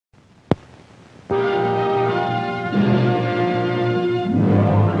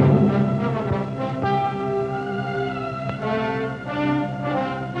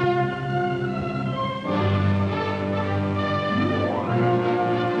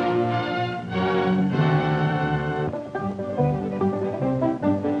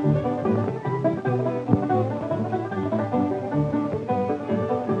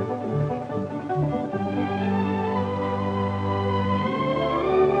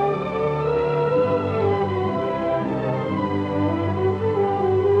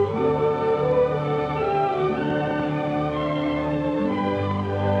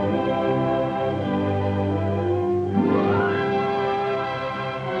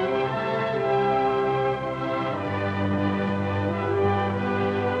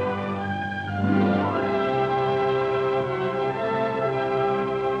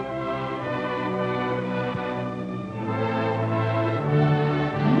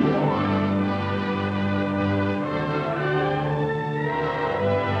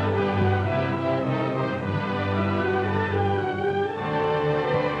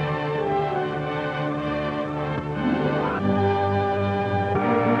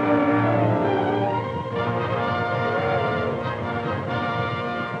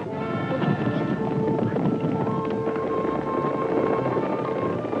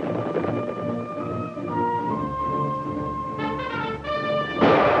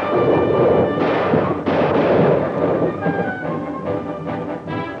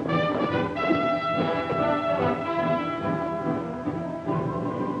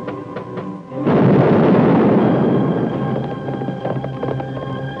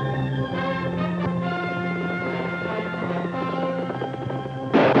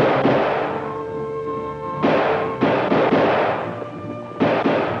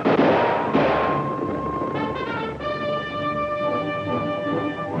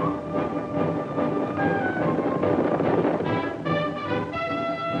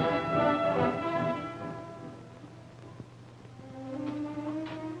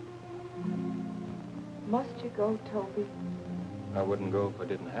go, Toby? I wouldn't go if I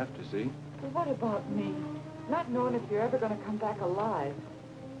didn't have to, see? Well, what about me? Not knowing if you're ever going to come back alive.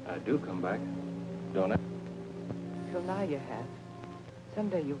 I do come back, don't I? Till now you have.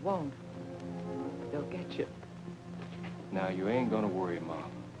 Someday you won't. They'll get you. Now, you ain't gonna worry,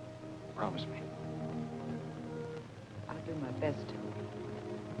 Mom. Promise me. I'll do my best, Toby.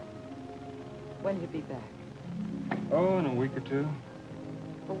 When'll you be back? Oh, in a week or two.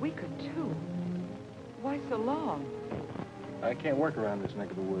 A week or two? Why so long? I can't work around this neck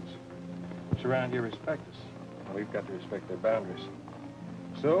of the woods. It's around here respect us. And we've got to respect their boundaries.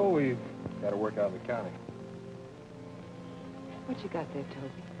 So we've got to work out in the county. What you got there,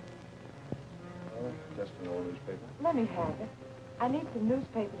 Toby? Oh, just an old newspaper. Let me have it. I need some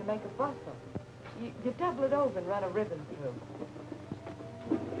newspaper to make a bustle. You double it over and run a ribbon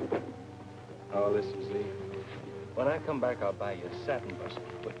through. Oh, listen, see. When I come back, I'll buy you a satin bustle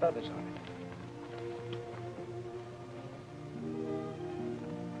with feathers on it.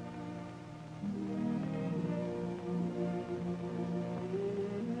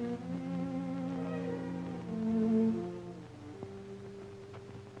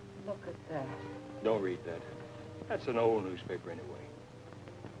 Look at that. Don't read that. That's an old newspaper anyway.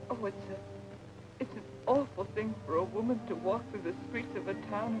 Oh, it's an awful thing for a woman to walk through the streets of a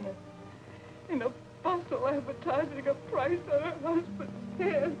town in a bustle advertising a price on her husband's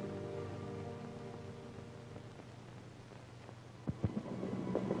head.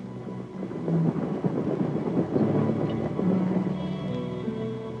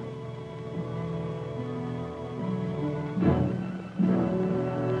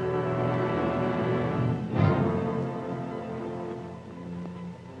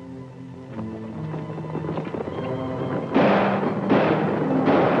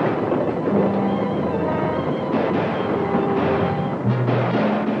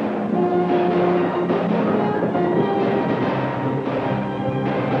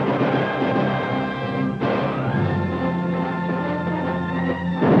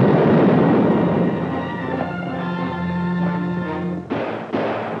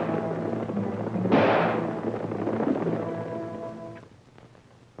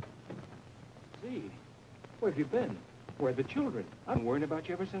 Where have you been? Where are the children? I've been worrying about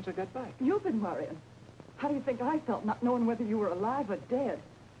you ever since I got back. You've been worrying. How do you think I felt not knowing whether you were alive or dead?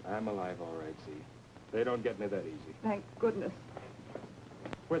 I'm alive, all right, see. They don't get me that easy. Thank goodness.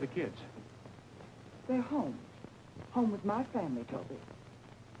 Where are the kids? They're home. Home with my family, Toby.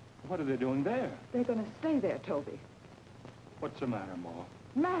 What are they doing there? They're going to stay there, Toby. What's the matter, Ma?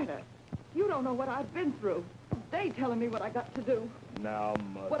 Matter? You don't know what I've been through. They telling me what I got to do. Now,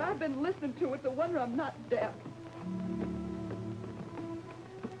 Mother. What I've been listening to, it's a wonder I'm not deaf.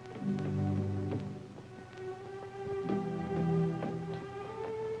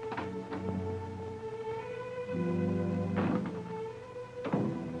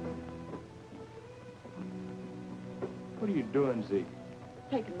 What are you doing, Zeke?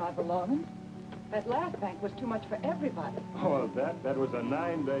 Taking my belongings. That last bank was too much for everybody. Oh, that was a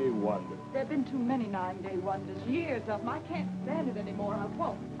 9-day wonder. There have been too many 9-day wonders, years of them. I can't stand it anymore. I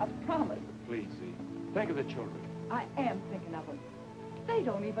won't. I promise. Please, Zeke. Think of the children. I am thinking of them. They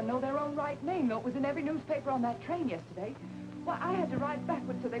don't even know their own right name, though it was in every newspaper on that train yesterday. Why, I had to ride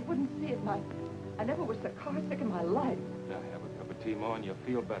backwards so they wouldn't see it, and I never was so car sick in my life. Now, have a cup of tea, Ma, and you'll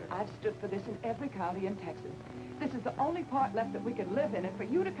feel better. I've stood for this in every county in Texas. This is the only part left that we can live in, and for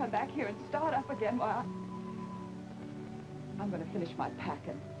you to come back here and start up again, well, I'm going to finish my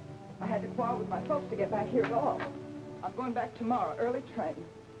packing. I had to quarrel with my folks to get back here at all. I'm going back tomorrow, early train.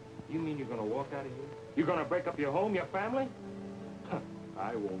 You mean you're going to walk out of here? You're going to break up your home, your family? Huh,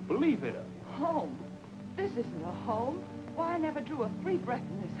 I won't believe it. Home? This isn't a home. Why, I never drew a free breath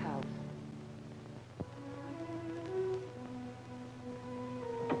in this house.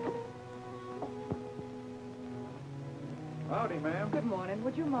 Howdy, ma'am. Good morning.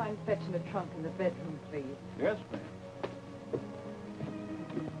 Would you mind fetching a trunk in the bedroom, please? Yes, ma'am.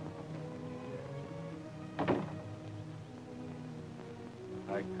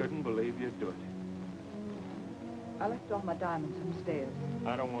 I couldn't believe you'd do it. I left all my diamonds upstairs.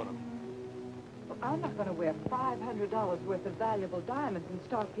 I don't want them. Well, I'm not going to wear $500 worth of valuable diamonds and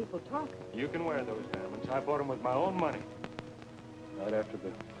start people talking. You can wear those diamonds. I bought them with my own money. Right after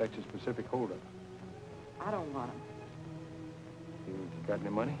the Texas Pacific holdup. I don't want them. You got any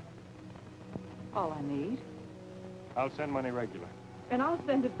money? All I need. I'll send money regular. And I'll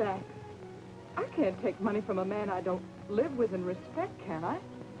send it back. I can't take money from a man I don't live with and respect, can I?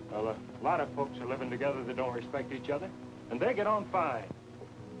 Well, a lot of folks are living together that don't respect each other, and they get on fine.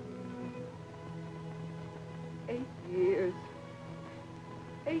 8 years.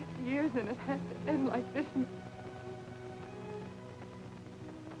 8 years, and it has to end like this.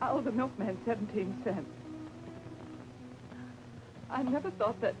 I owe the milkman 17 cents. I never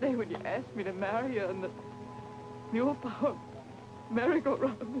thought that day when you asked me to marry you in the mule-powered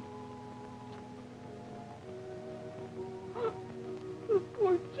merry-go-round. The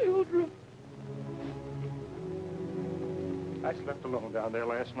poor children. I slept alone down there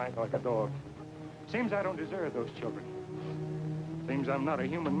last night like a dog. Seems I don't deserve those children. Seems I'm not a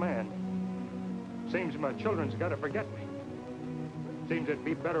human man. Seems my children's got to forget me. Seems they'd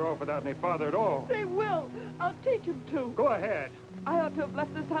be better off without any father at all. They will. I'll teach them to. Go ahead. I ought to have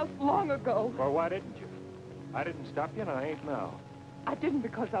left this house long ago. Well, why didn't you? I didn't stop you, and I ain't now. I didn't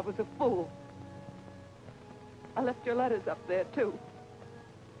because I was a fool. I left your letters up there, too.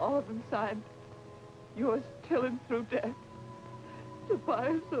 All of them signed. Yours till and through death.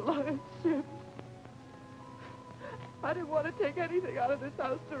 Tobias Elias Sims. I didn't want to take anything out of this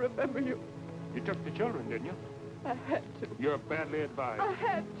house to remember you. You took the children, didn't you? I had to. You're badly advised. I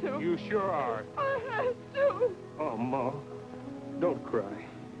had to. You sure are. I had to. Oh, Ma, don't cry.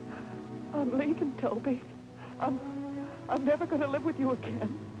 I'm leaving, Toby. I'm never going to live with you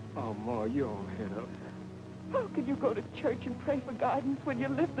again. Oh, Ma, you're all head up. How can you go to church and pray for guidance when you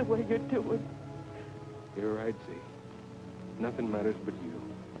live the way you're doing? You're right, Z. Nothing matters but you.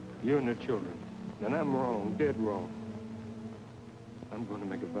 You and the children. And I'm wrong, dead wrong. I'm going to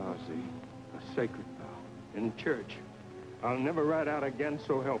make a vow, Z. A sacred vow. In church. I'll never ride out again,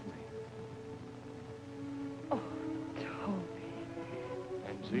 so help me. Oh, Toby.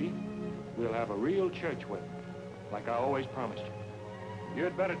 And Z, we'll have a real church wedding, like I always promised you.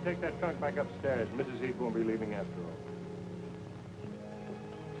 You'd better take that trunk back upstairs. Mrs. Heath won't be leaving after all.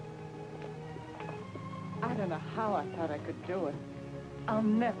 I don't know how I thought I could do it. I'll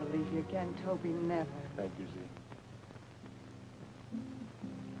never leave you again, Toby, never. Thank you, Z.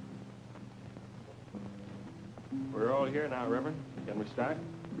 We're all here now, Reverend. Can we start?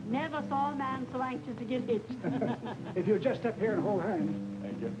 Never saw a man so anxious to get hitched. If you'll just step here and hold hands.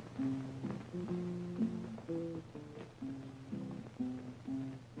 Thank you.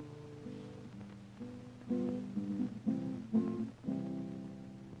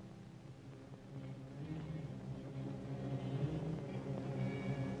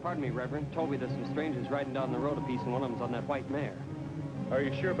 Pardon me, Reverend. Told me there's some strangers riding down the road a piece, and one of them's on that white mare. Are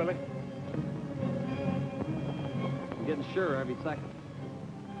you sure, Billy? I'm getting sure every second.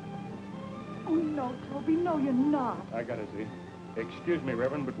 Oh, no, Toby, no, you're not. I got it, Z. Excuse me,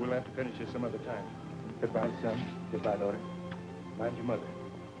 Reverend, but we'll have to finish this some other time. Goodbye, son. Goodbye, daughter. Mind your mother.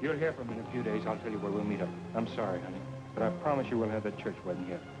 You'll hear from me in a few days. I'll tell you where we'll meet up. I'm sorry, honey, but I promise you we'll have that church wedding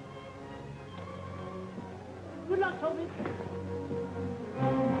here. Good luck, Toby.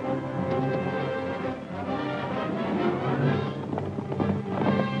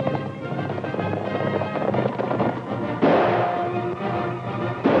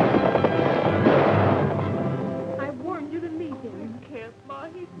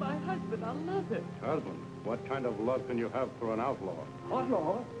 Husband, what kind of love can you have for an outlaw?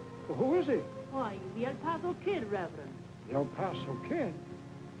 Outlaw? Well, who is he? Why, the El Paso Kid, Reverend. The El Paso Kid.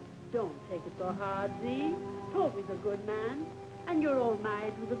 Don't take it so hard, Z. Toby's a good man. And you're all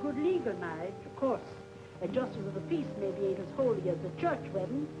married with a good legal marriage, of course. A justice of the peace maybe ain't as holy as the church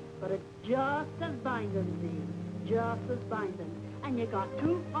wedding, but it's just as binding, Z. Just as binding. And you got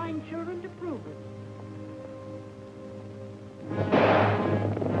two fine children to prove it.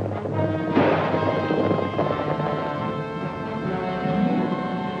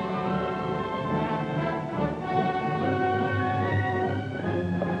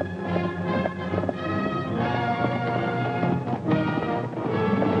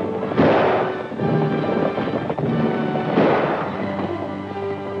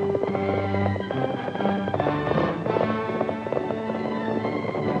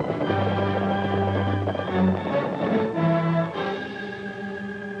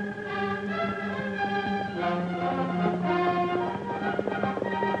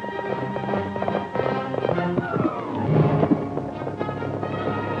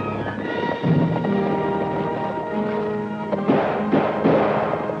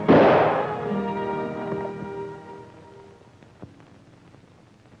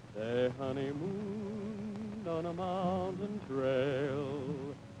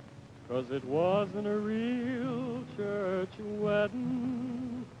 It wasn't a real church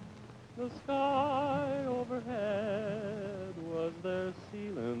wedding. The sky overhead was their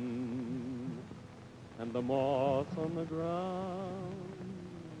ceiling, and the moss on the ground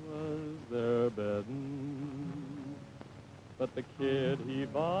was their bedding. But the kid, he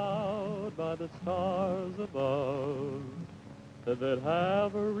vowed by the stars above that they'd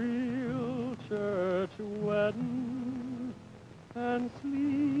have a real church wedding and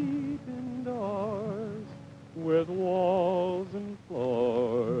sleep indoors with walls and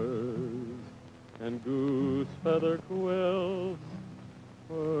floors and goose feather quilts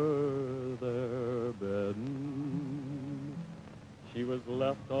for their bedding. She was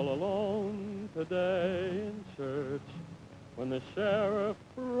left all alone today in church when the sheriff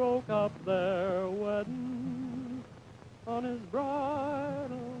broke up their wedding on his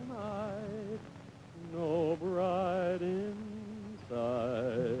bridal night. No bride in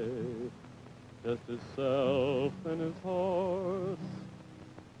sight, just himself and his horse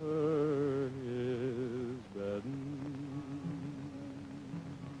for his bedding.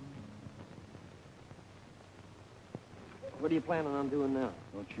 What are you planning on doing now?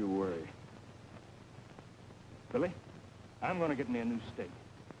 Don't you worry. Billy, I'm going to get me a new stake.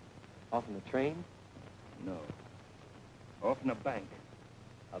 Off in the train? No. Off in a bank.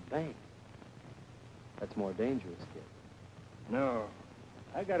 A bank? That's more dangerous, kid. No.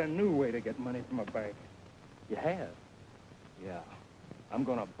 I got a new way to get money from a bank. You have? Yeah. I'm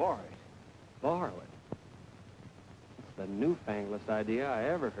going to borrow it. Borrow it? It's the newfanglest idea I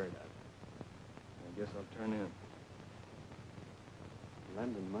ever heard of. I guess I'll turn in.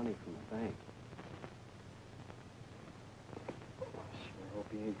 Lending money from the bank. Sure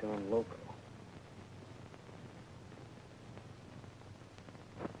hope he ain't gone loco.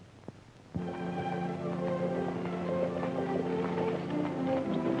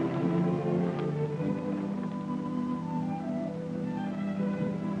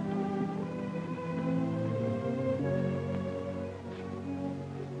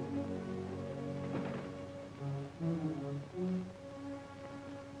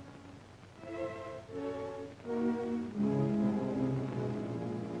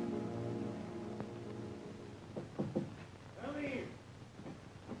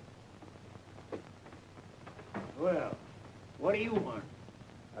 Well, what do you want?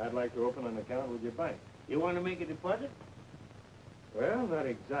 I'd like to open an account with your bank. You want to make a deposit? Well, not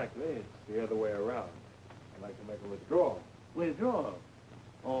exactly. It's the other way around. I'd like to make a withdrawal. Withdrawal?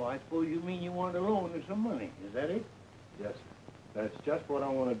 Oh, I suppose you mean you want a loan or some money. Is that it? Yes, sir. That's just what I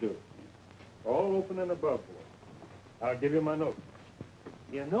want to do. All open and above board. I'll give you my note.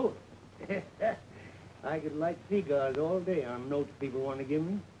 Your note? I could light cigars all day on notes people want to give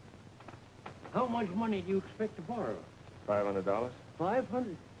me. How much money do you expect to borrow? $500.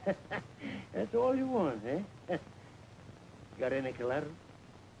 500? That's all you want, eh? Got any collateral?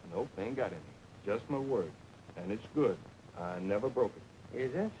 Nope, ain't got any. Just my word. And it's good. I never broke it.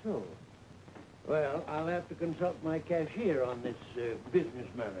 Is that so? Well, I'll have to consult my cashier on this business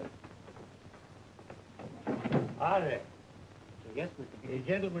matter. Arthur. Yes, Mr. The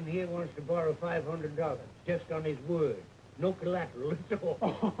gentleman here wants to borrow $500, just on his word. No collateral at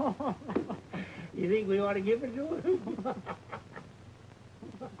all. You think we ought to give it to him?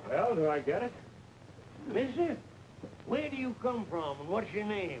 Well, do I get it? Mister, where do you come from, and what's your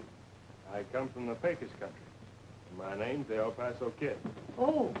name? I come from the Pecos country. My name's the El Paso Kid.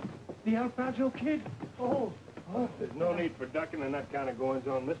 Oh, the El Paso Kid? Oh. There's no need for ducking and that kind of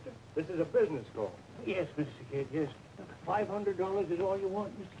goings-on, mister. This is a business call. Yes, Mr. Kid, yes. $500 is all you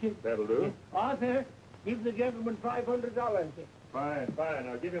want, Mr. Kid? That'll do. Yes. Arthur, give the gentleman $500. Fine, fine.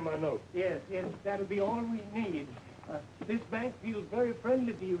 I'll give you my note. Yes, that'll be all we need. This bank feels very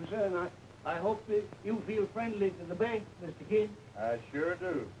friendly to you, sir, and I hope that you feel friendly to the bank, Mr. Kid. I sure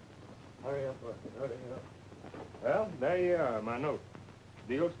do. Hurry up, Arthur, hurry up. Well, there you are, my note.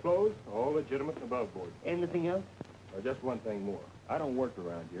 Deal's closed, all legitimate and above board. Anything else? Just one thing more. I don't work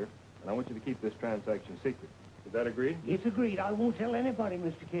around here, and I want you to keep this transaction secret. Is that agreed? It's agreed. I won't tell anybody,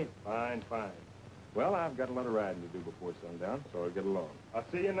 Mr. Kid. Fine, fine. Well, I've got a lot of riding to do before sundown, so I'll get along. I'll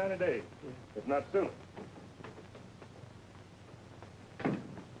see you in 90 days, if not sooner.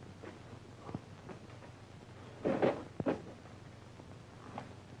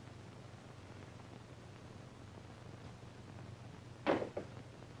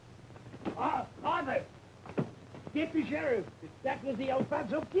 Arthur! Get the sheriff. That was the El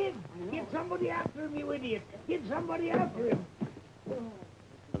Paso Kid. Get somebody after him, you idiot. Get somebody after him.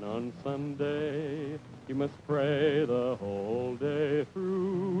 And on Sunday, you must pray the whole day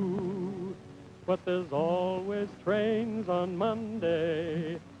through. But there's always trains on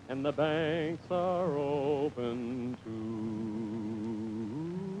Monday, and the banks are open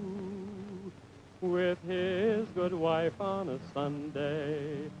too. With his good wife on a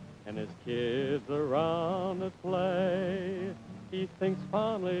Sunday, and his kids around at play, he thinks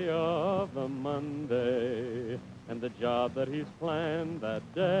fondly of the Monday and the job that he's planned that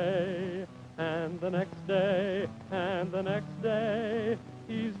day, And the next day, and the next day,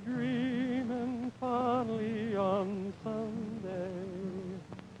 he's dreaming fondly on Sunday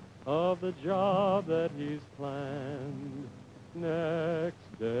of the job that he's planned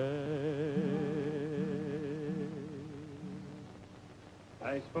next day.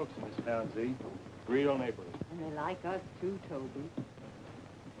 Nice folks in this town, Z. Real neighborly. And they like us too, Toby.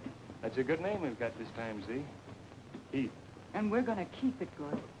 That's a good name we've got this time, Z. Heath. And we're going to keep it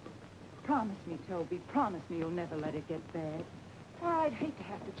good. Promise me, Toby, promise me you'll never let it get bad. Or I'd hate to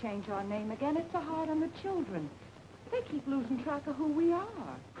have to change our name again. It's so hard on the children. They keep losing track of who we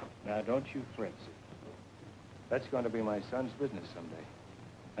are. Now, don't you fret, Z. That's going to be my son's business someday.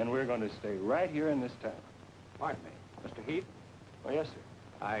 And we're going to stay right here in this town. Pardon me. Mr. Heath? Oh, yes,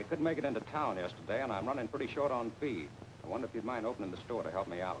 sir. I couldn't make it into town yesterday, and I'm running pretty short on feed. I wonder if you'd mind opening the store to help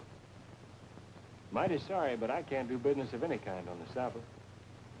me out. Mighty sorry, but I can't do business of any kind on the Sabbath.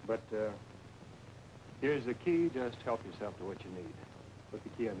 But, here's the key. Just help yourself to what you need. Put the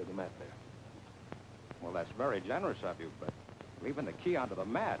key under the mat there. Well, that's very generous of you, but leaving the key under the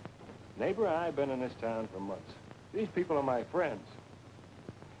mat. Neighbor, I've been in this town for months. These people are my friends.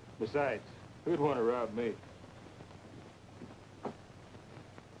 Besides, who'd want to rob me?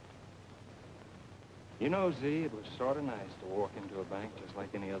 You know, Z, it was sort of nice to walk into a bank just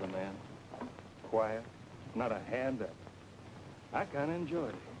like any other man. Quiet, not a hand up. I kind of enjoyed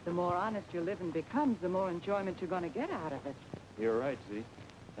it. The more honest your living becomes, the more enjoyment you're going to get out of it. You're right, Z.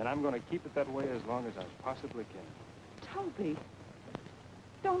 And I'm going to keep it that way as long as I possibly can. Toby,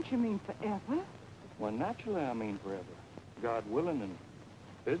 don't you mean forever? Well, naturally I mean forever. God willing, and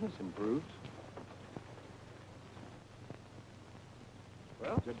business improves.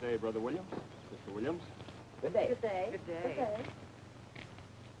 Well, good day, Brother Williams. Mr. Williams. Good day. Good day. Good day. Good day.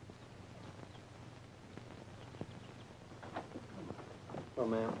 Oh,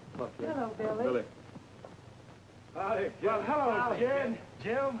 ma'am. Look here. Hello, Billy. Billy. Howdy. Well, hello, Howdy, Jed.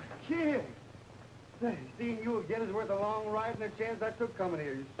 Jim. Kid. Say, seeing you again is worth a long ride and a chance I took coming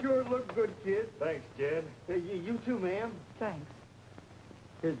here. You sure look good, kid. Thanks, Jed. Hey, you too, ma'am. Thanks.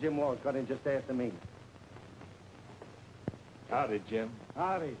 Here's Jim Walsh. Got in just after me. Howdy, Jim.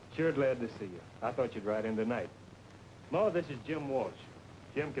 Howdy. Sure glad to see you. I thought you'd ride in tonight. No, this is Jim Walsh.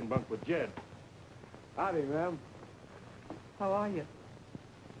 Jim can bunk with Jed. Howdy, ma'am. How are you?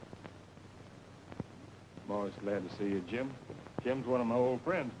 I'm always glad to see you, Jim. Jim's one of my old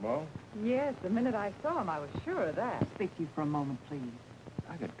friends, Ma. Yes, the minute I saw him, I was sure of that. Speak to you for a moment, please.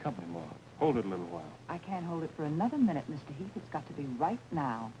 I got company, Ma. Hold it a little while. I can't hold it for another minute, Mr. Heath. It's got to be right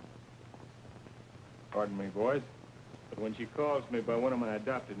now. Pardon me, boys. But when she calls me by one of my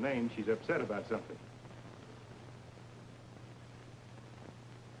adopted names, she's upset about something.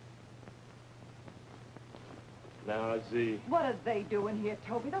 Now, Z. What are they doing here,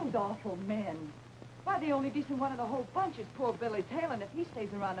 Toby? Those awful men. Why, the only decent one of the whole bunch is poor Billy Taylor, and if he stays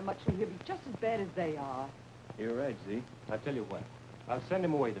around them much, he'll be just as bad as they are. You're right, Z. I'll tell you what. I'll send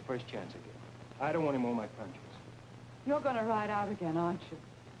him away the first chance I get. I don't want him on my conscience. You're going to ride out again, aren't you?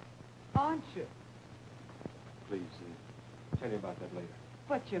 Aren't you? Please, Z. I'll tell you about that later.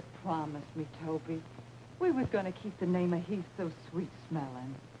 But you promised me, Toby. We was going to keep the name of Heath so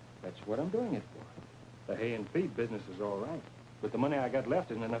sweet-smelling. That's what I'm doing it for. The hay and feed business is all right. But the money I got left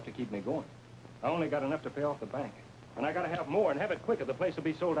isn't enough to keep me going. I only got enough to pay off the bank. And I got to have more and have it quicker. The place will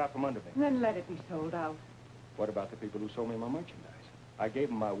be sold out from under me. Then let it be sold out. What about the people who sold me my merchandise? I gave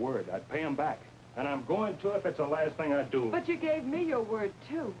them my word. I'd pay them back. And I'm going to if it's the last thing I do. But you gave me your word,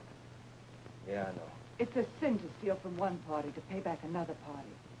 too. Yeah, I know. It's a sin to steal from one party to pay back another party.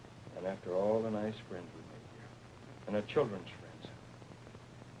 And after all the nice friends we made here, and our children's friends,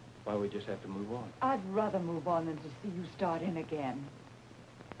 why, we just have to move on. I'd rather move on than to see you start in again.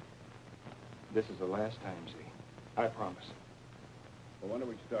 This is the last time, Z. I promise. Well, when do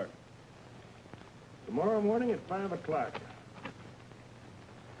we start? Tomorrow morning at 5 o'clock.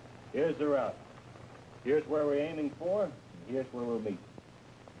 Here's the route. Here's where we're aiming for, and here's where we'll meet.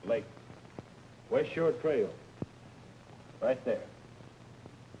 Lake. West Shore Trail. Right there.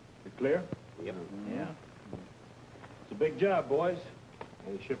 You clear? Yep. Yeah. It's a big job, boys.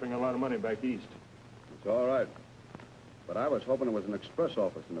 We're shipping a lot of money back east. It's all right. But I was hoping it was an express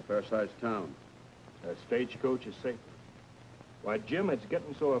office in a fair-sized town. A stagecoach is safer. Why, Jim, it's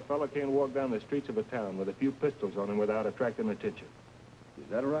getting so a fella can't walk down the streets of a town with a few pistols on him without attracting attention. Is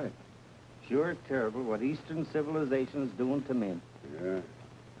that right? Sure terrible what Eastern civilization's doing to men. Yeah.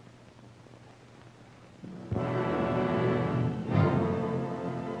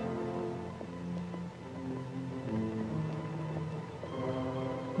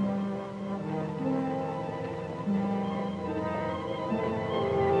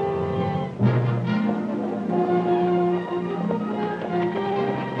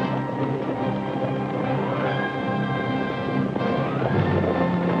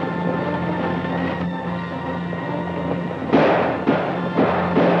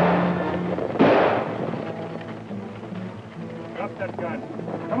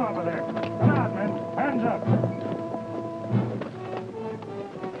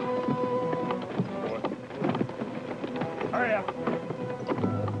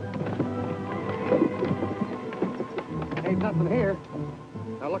 nothing here.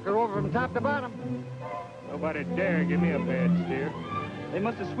 Now look her over from top to bottom. Nobody dare give me a bad steer. They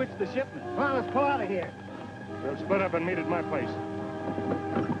must have switched the shipment. Well, let's pull out of here. We'll split up and meet at my place.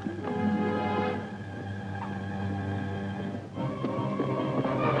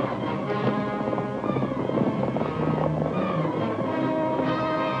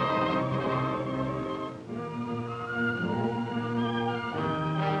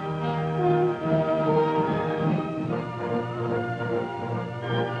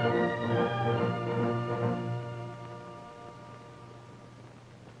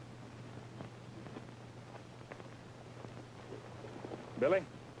 Billy,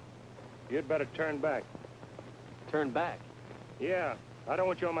 you'd better turn back. Turn back. Yeah, I don't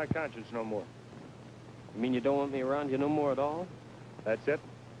want you on my conscience no more. You mean you don't want me around you no more at all? That's it.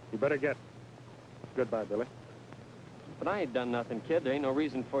 You better get. Goodbye, Billy. But I ain't done nothing, kid. There ain't no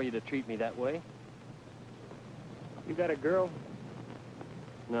reason for you to treat me that way. You got a girl?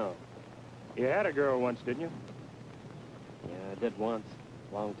 No. You had a girl once, didn't you? Yeah, I did once,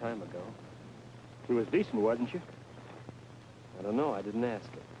 a long time ago. She was decent, wasn't she? I don't know. I didn't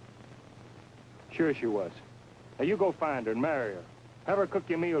ask her. Sure she was. Now, you go find her and marry her. Have her cook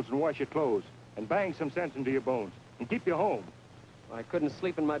your meals and wash your clothes. And bang some sense into your bones. And keep you home. I couldn't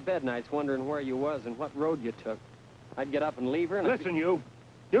sleep in my bed nights wondering where you was and what road you took. I'd get up and leave her and... Listen, you.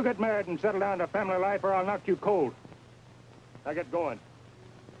 You get married and settle down to family life or I'll knock you cold. Now get going.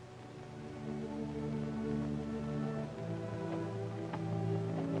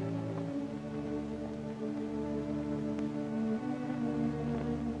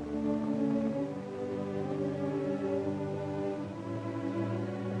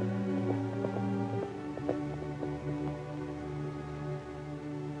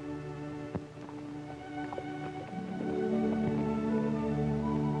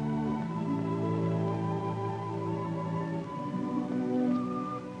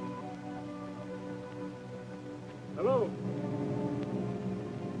 Hello?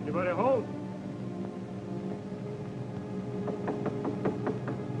 Anybody home?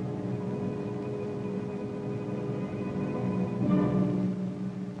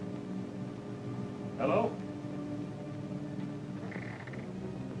 Hello?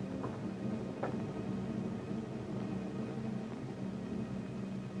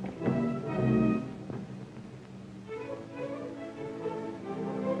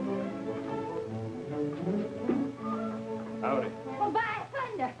 Howdy. Well, by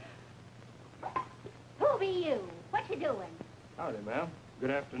thunder. Who be you? What you doing? Howdy, ma'am.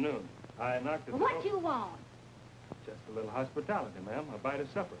 Good afternoon. I knocked at the What door. you want? Just a little hospitality, ma'am. A bite of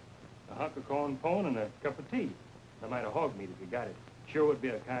supper. A hunk of corn pone and a cup of tea. I might have hog meat if you got it. Sure would be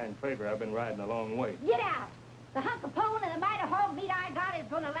a kind favor. I've been riding a long way. Get out. The hunk of pone and the mite of hog meat I got is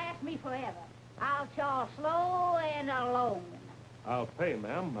gonna last me forever. I'll chaw slow and alone. I'll pay,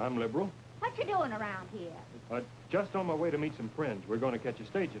 ma'am. I'm liberal. What you doing around here? Just on my way to meet some friends. We're going to catch a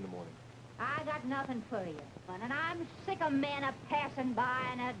stage in the morning. I got nothing for you. And I'm sick of men a-passing by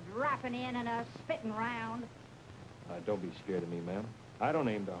and a-dropping in and a-spitting round. Don't be scared of me, ma'am. I don't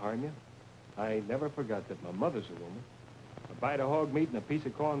aim to harm you. I never forgot that my mother's a woman. A bite of hog meat and a piece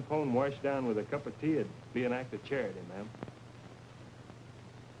of corn pone washed down with a cup of tea would be an act of charity, ma'am.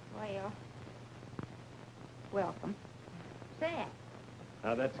 Well, welcome. Say,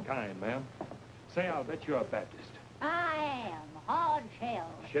 Now, that's kind, ma'am. Say, I'll bet you're a Baptist. I am hard shell.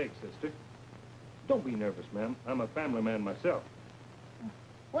 Shake, sister. Don't be nervous, ma'am. I'm a family man myself.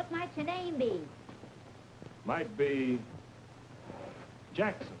 What might your name be? Might be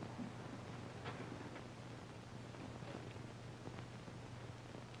Jackson.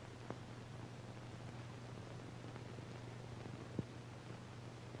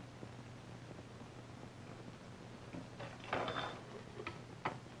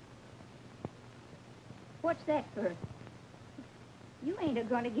 What's that for? You ain't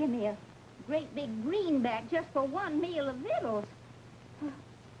a-gonna give me a great big greenback just for one meal of victuals.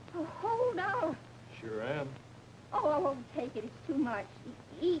 Hold on. Sure am. Oh, I won't take it. It's too much.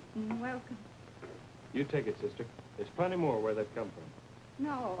 Eat and welcome. You take it, sister. There's plenty more where they've come from.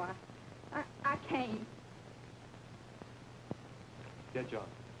 No, I can't. Get John.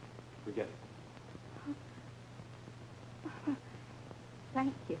 Forget it.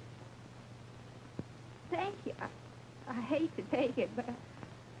 Thank you. Thank you. I hate to take it, but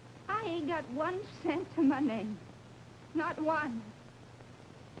I ain't got 1 cent to my name. Not one.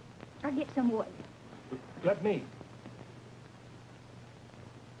 I'll get some wood. Let me.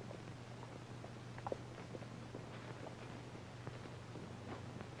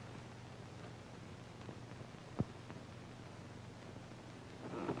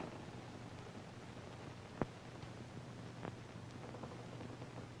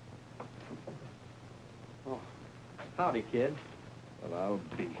 Howdy, kid. Well,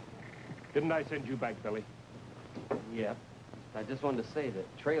 I'll be. Didn't I send you back, Billy? Yep. I just wanted to say that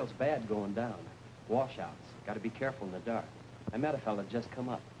trail's bad going down. Washouts. Got to be careful in the dark. I met a fella just come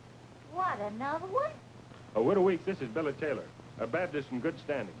up. What, another one? Oh, Widow Weeks, this is Billy Taylor, a Baptist in good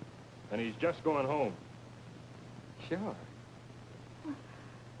standing. And he's just going home. Sure.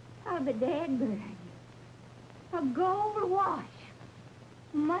 I'll be dead, Bertie. A gold watch.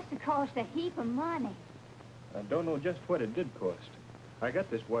 Must have cost a heap of money. I don't know just what it did cost. I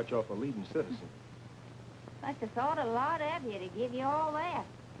got this watch off a leading citizen. Must have thought a lot of you to give you all that.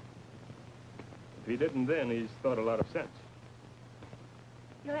 If he didn't then, he's thought a lot of sense.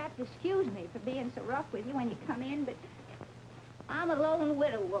 You'll have to excuse me for being so rough with you when you come in, but I'm a lone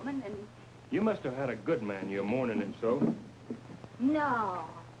widow woman, and... You must have had a good man, you're mourning him so. No.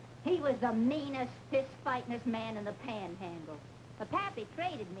 He was the meanest, fist-fightingest man in the panhandle. My pappy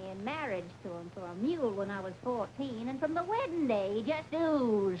traded me in marriage to him for a mule when I was 14, and from the wedding day, he just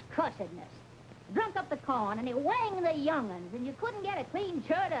oozed cussedness. Drunk up the corn, and he wanged the young'uns, and you couldn't get a clean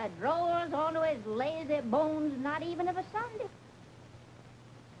shirt of drawers onto his lazy bones, not even of a Sunday.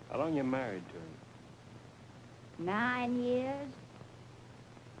 How long you married to him? 9 years.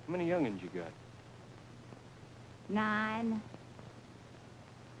 How many young'uns you got? 9.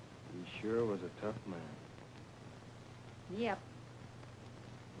 He sure was a tough man. Yep.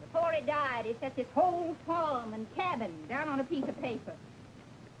 Before he died, he set this whole farm and cabin down on a piece of paper.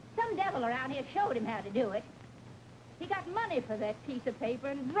 Some devil around here showed him how to do it. He got money for that piece of paper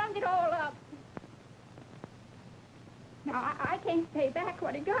and drunk it all up. Now, I can't pay back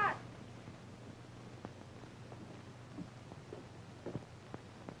what he got.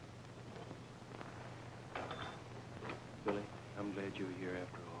 Billy, I'm glad you're here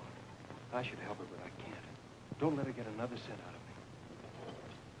after all. I should help her, but I can't. Don't let her get another cent out of me.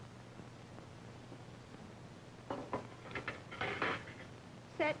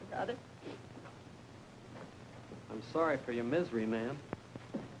 Set, brother. I'm sorry for your misery, ma'am.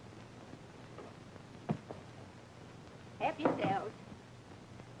 Help yourselves.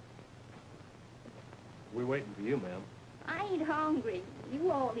 We're waiting for you, ma'am. I ain't hungry.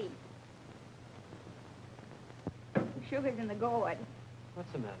 You all eat. Sugar's in the gourd.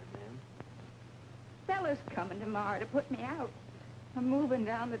 What's the matter, ma'am? Fella's coming tomorrow to put me out. I'm moving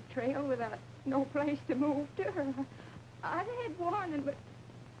down the trail without no place to move to. I've had warning, but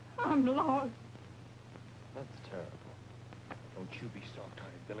I'm lost. That's terrible. Don't you be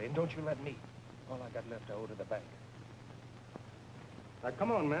soft-hearted, Billy, and don't you let me. All I got left I owe to the bank. Now,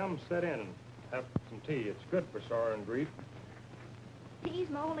 come on, ma'am. Sit in and have some tea. It's good for sorrow and grief. He's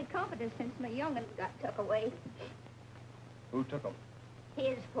my only comforter since my young'un got took away. Who took them?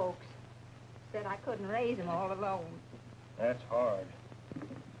 His folks said I couldn't raise him all alone. That's hard.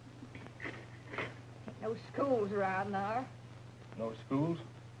 Ain't no schools around there. No schools?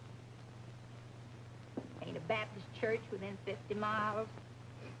 Ain't a Baptist church within 50 miles.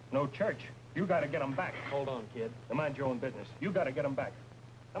 No church. You got to get them back. Hold on, kid. Now, mind your own business. You got to get them back.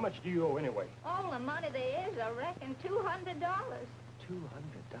 How much do you owe anyway? All the money there is, I reckon, $200.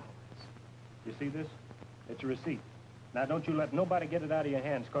 $200? You see this? It's a receipt. Now, don't you let nobody get it out of your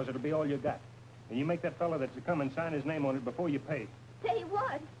hands, because it'll be all you got. And you make that fella that's to come and sign his name on it before you pay. Tell you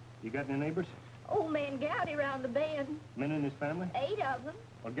what, You got any neighbors? old man Gowdy round the bend, Men in his family? 8 of them.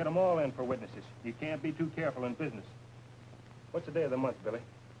 Well, get them all in for witnesses. You can't be too careful in business. What's the day of the month, Billy?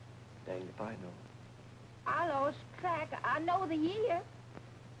 Danged if I know. I lost track. I know the year.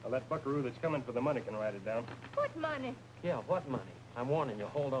 Well, that buckaroo that's coming for the money can write it down. What money? Yeah, what money? I'm warning you.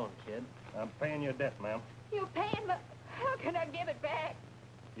 Hold on, kid. I'm paying your debt, ma'am. You're paying, but how can I give it back?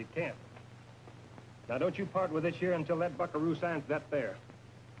 You can't. Now, don't you part with this here until that buckaroo signs that there.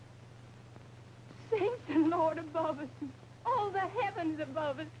 Saints and Lord above us, and all the heavens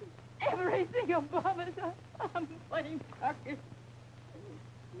above us, and everything above us. I'm plain tuckered.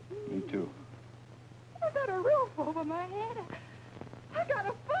 Me too. I got a roof over my head. I got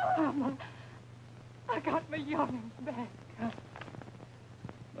a farm. I got my young'uns back.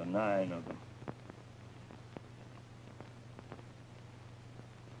 The 9 of them.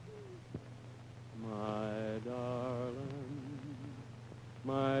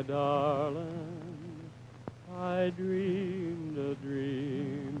 My darling, I dreamed a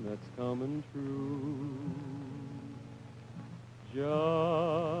dream that's coming true.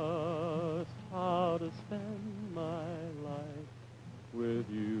 Just how to spend my life with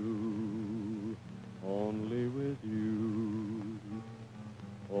you, only with you.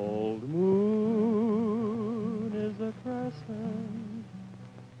 Old moon is a crescent,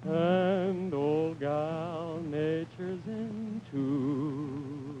 and old gal nature's in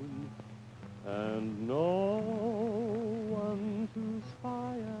tune, and no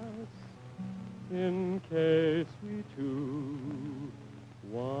in case we two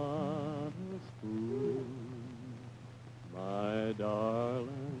want a spoon. My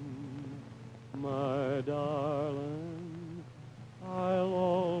darling, I'll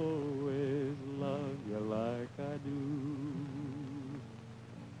always love you like I do.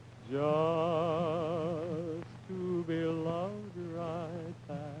 Just to be loved right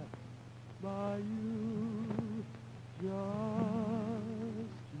back by you, just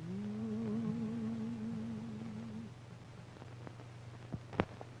you.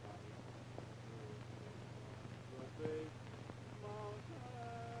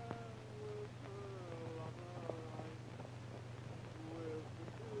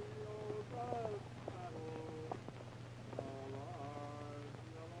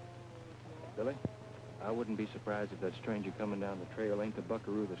 Billy, I wouldn't be surprised if that stranger coming down the trail ain't the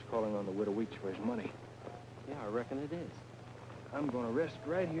buckaroo that's calling on the Widow Weeks for his money. Yeah, I reckon it is. I'm going to rest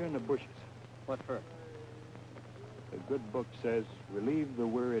right here in the bushes. What for? The good book says, relieve the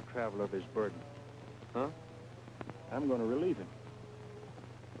weary traveler of his burden. Huh? I'm going to relieve him.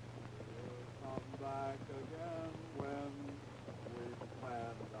 Come back again when we've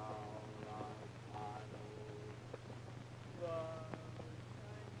planned our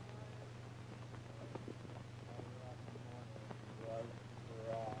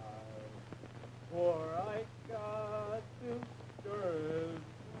for I got sisters.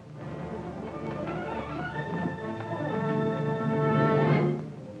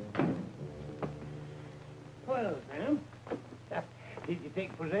 Well, Sam, did you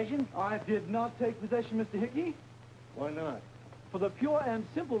take possession? I did not take possession, Mr. Hickey, Why not? for the pure and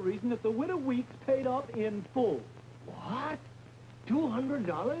simple reason that the Widow Weeks paid up in full. What?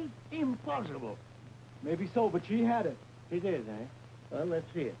 $200? Impossible. Maybe so, but she had it. It is, eh? Well,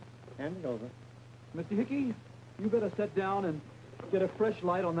 let's see it. Hand it over. Mr. Hickey, you better sit down and get a fresh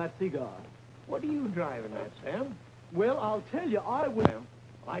light on that cigar. What are you driving at, Sam? Well, I'll tell you, I was... Sam,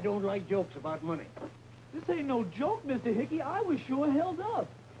 I don't like jokes about money. This ain't no joke, Mr. Hickey. I was sure held up.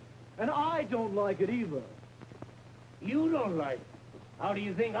 And I don't like it either. You don't like it. How do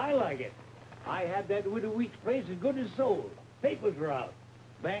you think I like it? I had that Widow Weeks place as good as sold. Papers were out.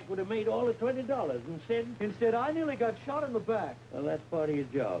 Bank would have made all the $20. Instead, I nearly got shot in the back. Well, that's part of your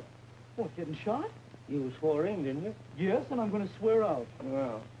job. What, getting shot? You swore in, didn't you? Yes, and I'm going to swear out.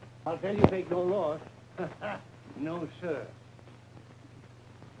 Well, I'll tell you, take no loss. No, sir.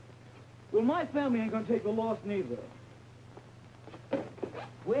 Well, my family ain't going to take the loss neither.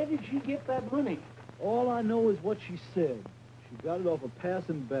 Where did she get that money? All I know is what she said. She got it off a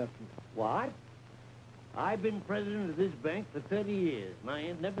passing Baptist. What? I've been president of this bank for 30 years, and I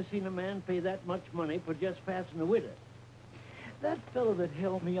ain't never seen a man pay that much money for just passing a widow. That fellow that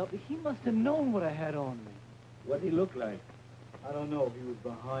held me up, he must have known what I had on me. What'd he look like? I don't know. He was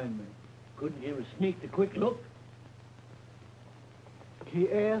behind me. Couldn't you have sneaked a quick look? He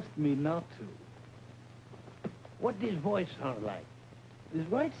asked me not to. What did his voice sound like? It was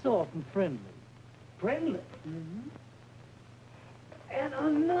right soft and friendly. Friendly? Mm-hmm. And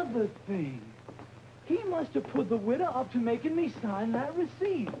another thing. He must have put the widow up to making me sign that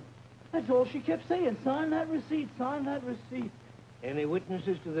receipt. That's all she kept saying. Sign that receipt, sign that receipt. Any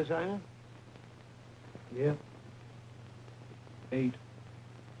witnesses to the signing? Yeah. 8.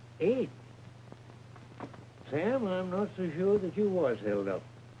 8? Sam, I'm not so sure that you was held up.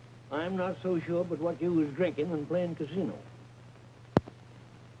 I'm not so sure but what you was drinking and playing casino.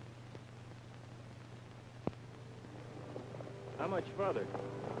 How much further?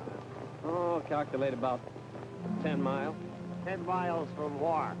 Oh, calculate about 10 miles. 10 miles from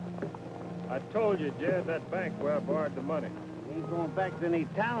war. I told you, Jed, that bank where I borrowed the money. Ain't going back to any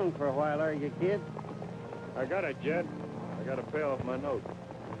town for a while, are you, kid? I got it, Jed. I got to pay off my note.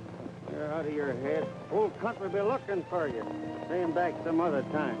 You're out of your head. Whole country be looking for you. Paying back some other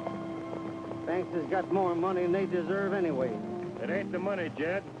time. Banks has got more money than they deserve anyway. It ain't the money,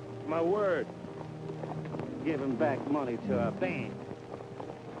 Jed. It's my word. Giving back money to a bank.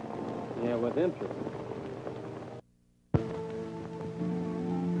 Yeah, with interest.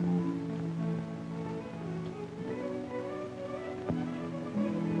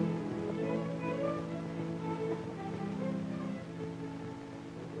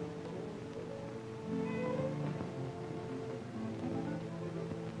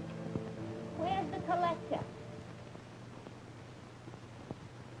 Where's the collector?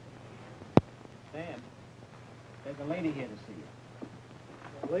 Sam, there's a lady here to see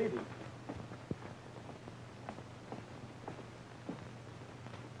you. A lady?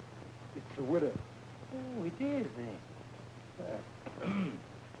 It's the widow. Oh, it is, eh?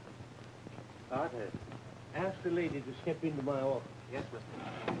 Arthur, ask the lady to step into my office. Yes, mister.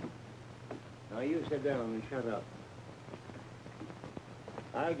 Now, you sit down and shut up.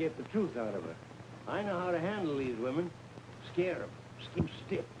 I'll get the truth out of her. I know how to handle these women. Scare them. Skin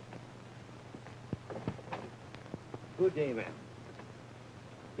stiff. Good day, ma'am.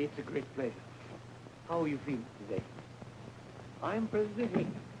 It's a great pleasure. How are you feeling today? I'm President Hickey,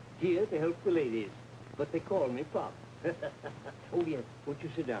 here to help the ladies, but they call me Pop. Oh, yes. Won't you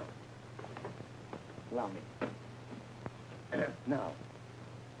sit down? Allow me. Now,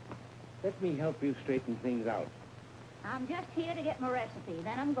 let me help you straighten things out. I'm just here to get my recipe,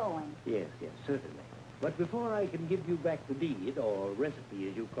 then I'm going. Yes, certainly. But before I can give you back the deed, or recipe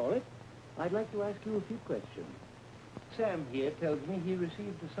as you call it, I'd like to ask you a few questions. Sam here tells me he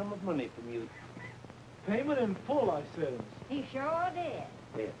received a sum of money from you. Payment in full, I says. He sure did.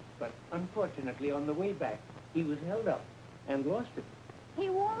 Yes, but unfortunately on the way back, he was held up and lost it. He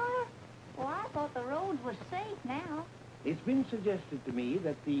were? Well, I thought the roads was safe now. It's been suggested to me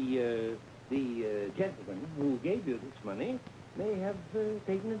that the gentleman who gave you this money may have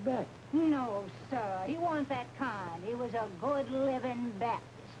taken it back. No, sir. He wasn't that kind. He was a good living Baptist.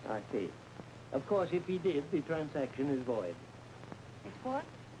 I see. Of course, if he did, the transaction is void. It's what?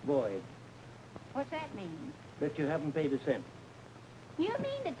 Void. What's that mean? That you haven't paid a cent. You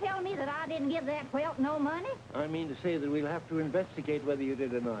mean to tell me that I didn't give that whelp no money? I mean to say that we'll have to investigate whether you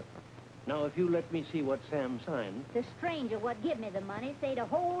did or not. Now, if you let me see what Sam signed. The stranger what give me the money say to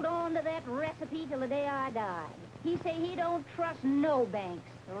hold on to that recipe till the day I died. He say he don't trust no banks.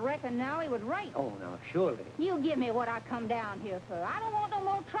 I reckon now he would write. Oh, now, surely. You give me what I come down here for. I don't want no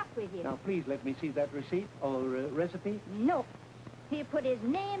more truck with you. Now, please let me see that receipt or recipe. Nope. He put his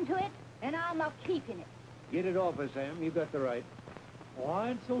name to it, and I'm not keeping it. Get it off her, Sam. You got the right. Oh, I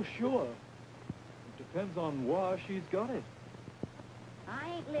ain't so sure. It depends on where she's got it.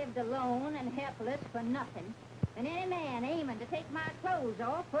 I ain't lived alone and helpless for nothing. And any man aiming to take my clothes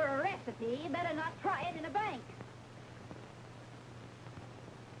off for a recipe better not try it in a bank.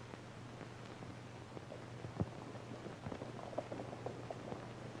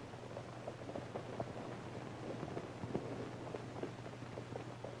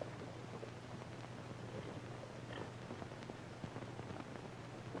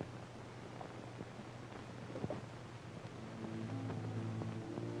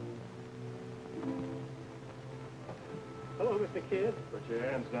 Hello, Mr. Kidd. Put your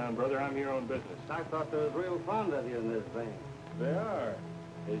hands down, brother. I'm here on business. I thought they was real fond of you in this bank. They are.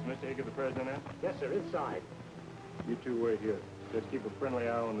 Is Mr. Hickey the president in? Yes, sir, inside. You two wait here. Just keep a friendly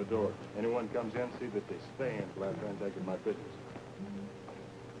eye on the door. Anyone comes in, see that they stay in until I've transacted my business.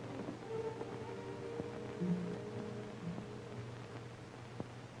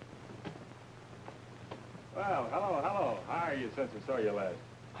 Well, hello. How are you since I saw you last?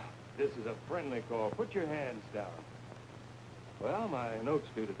 This is a friendly call. Put your hands down. Well, my note's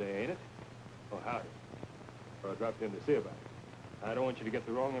due today, ain't it? Oh, howdy. Well, I dropped in to see about it. I don't want you to get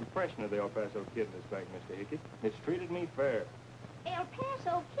the wrong impression of the El Paso Kid in this bank, Mr. Hickey. It's treated me fair. El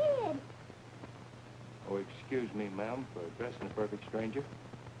Paso Kid? Oh, excuse me, ma'am, for addressing a perfect stranger.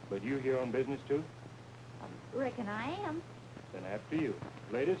 But you here on business, too? I reckon I am. Then after you.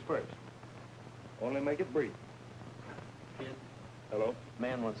 Ladies first. Only make it brief. Kid, Hello?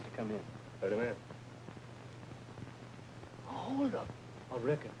 man wants to come in. Let him in. Hold up. I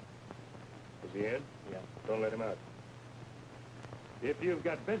reckon. Is he in? Yeah. Don't let him out. If you've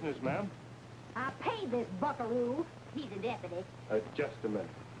got business, ma'am. I paid this buckaroo. He's a deputy. Just a minute.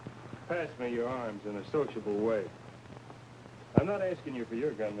 Pass me your arms in a sociable way. I'm not asking you for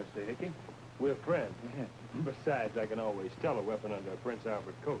your gun, Mr. Hickey. We're friends. Besides, I can always tell a weapon under a Prince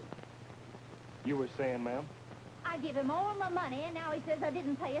Albert coat. You were saying, ma'am? I give him all my money, and now he says I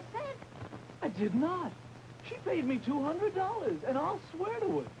didn't pay a cent. I did not. She paid me $200, and I'll swear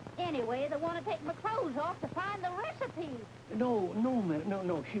to it. Anyway, they want to take my clothes off to find the recipe. No, ma'am.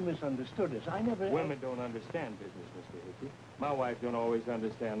 No, she misunderstood us. I never... Women don't understand business, Mr. Hickey. My wife don't always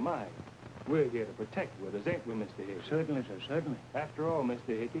understand mine. We're here to protect widows, ain't we, Mr. Hickey? Certainly, sir, certainly. After all,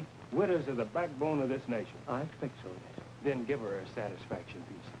 Mr. Hickey, widows are the backbone of this nation. I expect so, yes. Then give her a satisfaction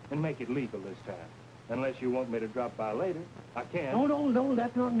piece, and make it legal this time. Unless you want me to drop by later, I can. No,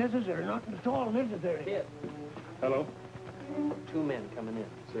 that's not necessary. Not at all necessary. Kid, Hello? 2 men coming in.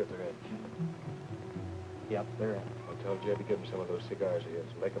 See if they're in. Yep, they're in. I'll tell Jed to give him some of those cigars he has.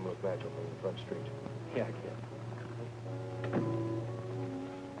 Make them look natural from the front street. Yeah, kid.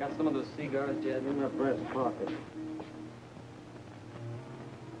 Got some of those cigars, Jed? In my breast pocket.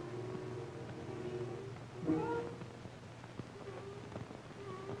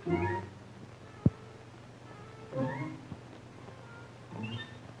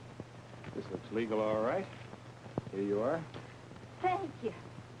 This looks legal, all right. Here you are. Thank you.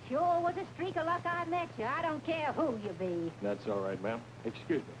 sure was a streak of luck I met you. I don't care who you be. That's all right, ma'am.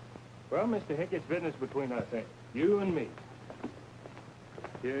 Excuse me. Well, Mr. Hick, it's business between us, ain't it? You and me.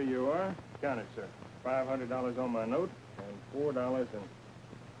 Here you are. Count it, sir. $500 on my note and $4.17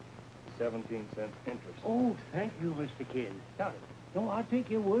 interest. Oh, thank you, Mr. Kidd. Count it. No, I'll take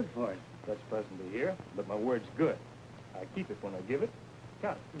your word for it. That's pleasant to hear, but my word's good. I keep it when I give it.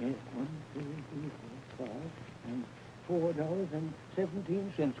 Count it. Yes, 1, 2, 3, 4, 5, and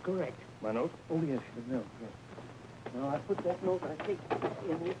 $4.17, correct. My note? Oh, yes, the note, yes. Now, I put that note, I think,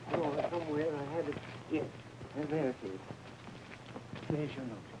 in this drawer somewhere. I had it, yes. And there it is. There's your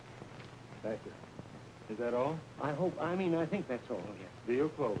note. Thank you. Is that all? I think that's all, yes. Deal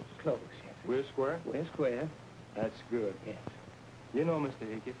closed. Close, yes. We're square? We're square. That's good. Yes. You know, Mr.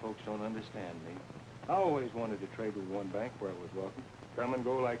 Hickey, folks don't understand me. I always wanted to trade with one bank where I was welcome. Come and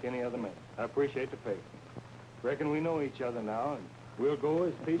go like any other man. I appreciate the favor. Reckon we know each other now, and we'll go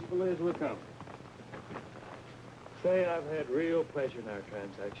as peacefully as we come. Say, I've had real pleasure in our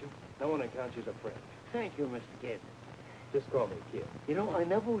transaction. I want to count you as a friend. Thank you, Mr. Kidd. Just call me Kid. You know, I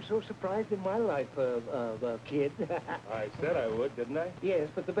never was so surprised in my life, Kid. I said I would, didn't I? Yes,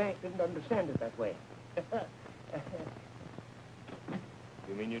 but the bank didn't understand it that way.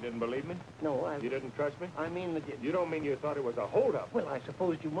 You mean you didn't believe me? No, You didn't trust me? I mean that... You don't mean you thought it was a holdup? Well, I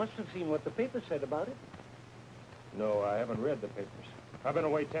suppose you must have seen what the paper said about it. No, I haven't read the papers. I've been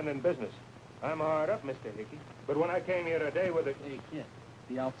away tending business. I'm hard up, Mr. Hickey. But when I came here today with a... Hey, Kid,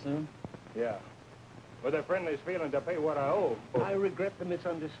 be out soon? Yeah. With a friendliest feeling to pay what I owe. I regret the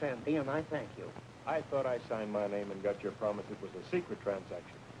misunderstanding, and I thank you. I thought I signed my name and got your promise it was a secret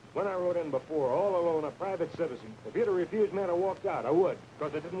transaction. When I rode in before, all alone, a private citizen, if you'd have refused me, I'd have walked out. I would,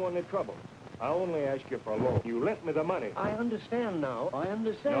 because I didn't want any trouble. I only asked you for a loan. You lent me the money. I understand now. I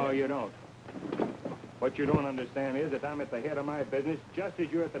understand. No, you don't. What you don't understand is that I'm at the head of my business just as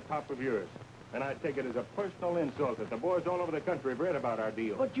you're at the top of yours. And I take it as a personal insult that the boys all over the country have read about our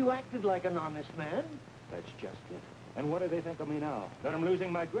deal. But you acted like an honest man. That's just it. And what do they think of me now? That I'm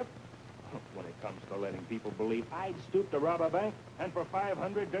losing my grip? When it comes to letting people believe I'd stoop to rob a bank and for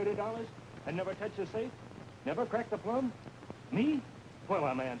 $500 dirty dollars and never touch the safe? Never crack the plum? Me? Well,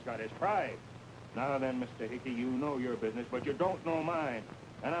 a man's got his pride. Now then, Mr. Hickey, you know your business, but you don't know mine.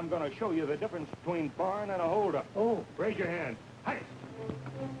 And I'm going to show you the difference between barn and a holdup. Oh. Raise your hand. Hi.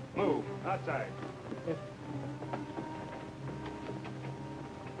 Move. Outside.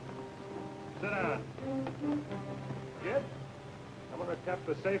 Sit down. Kid, I'm going to tap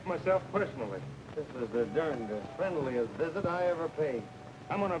the safe myself personally. This is the darndest, friendliest visit I ever paid.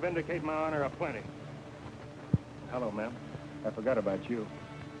 I'm going to vindicate my honor aplenty. Hello, ma'am. I forgot about you.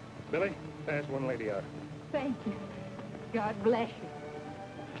 Billy, pass one lady out. Thank you. God bless you.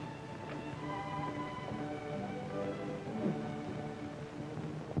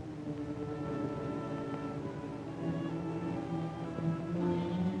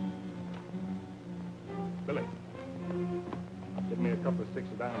 Billy, give me a couple of sticks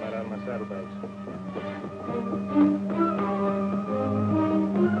of dynamite out of my saddlebags.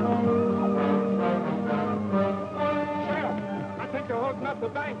 Sheriff, I think they're holding up the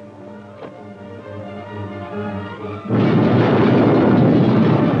bank.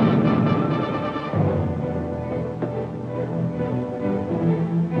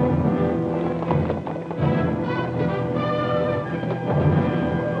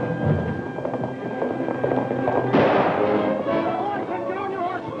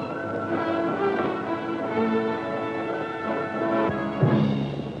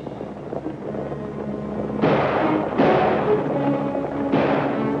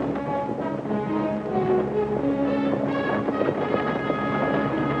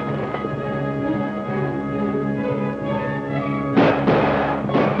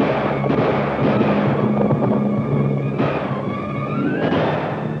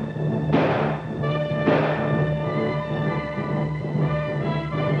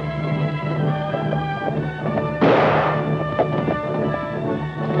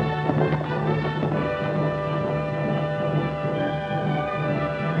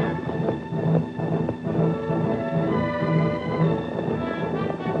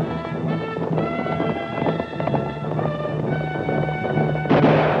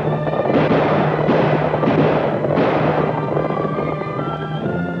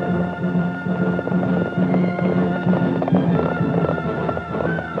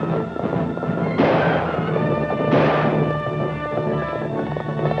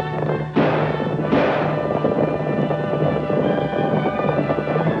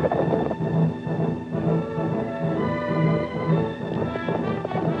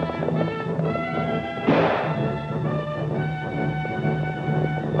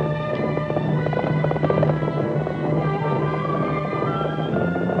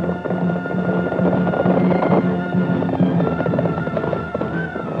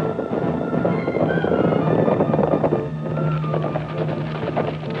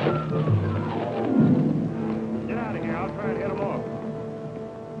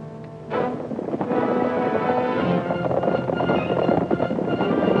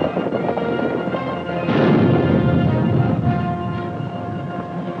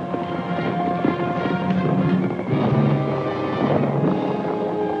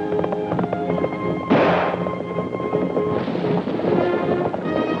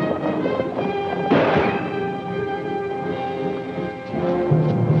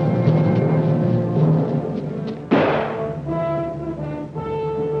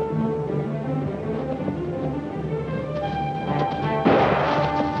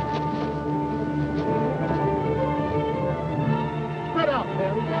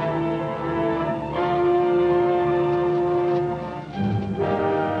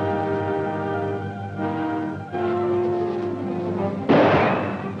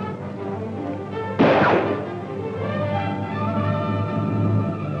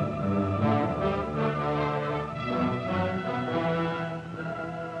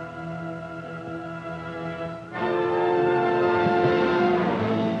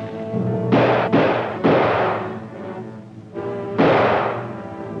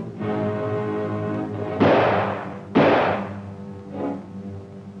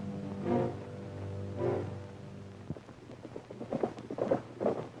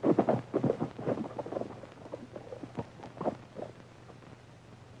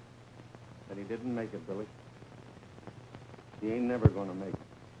 Didn't make it, Billy. He ain't never gonna make it.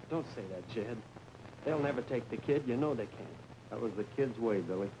 Don't say that, Jed. They'll never take the kid. You know they can't. That was the kid's way,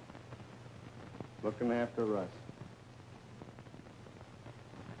 Billy. Looking after us.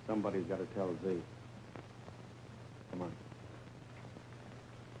 Somebody's got to tell Z. Come on.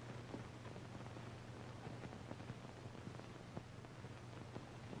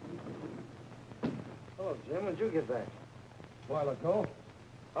 Oh, Jim, when'd you get back? A while ago.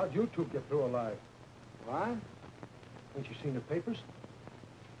 How'd you two get through alive? What? Ain't you seen the papers?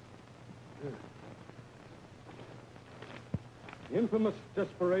 The infamous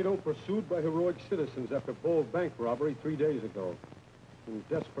desperado pursued by heroic citizens after bold bank robbery 3 days ago. In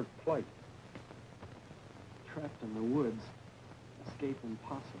desperate plight. Trapped in the woods. Escape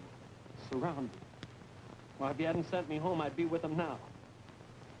impossible. Surrounded. Well, if you hadn't sent me home, I'd be with them now.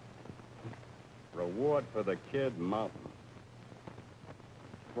 Reward for the kid, mountain.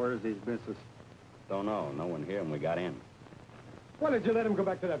 Where's his business? Don't know. No one here, and we got in. What did you let him go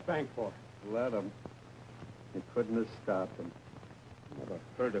back to that bank for? Let him. You couldn't have stopped him. Never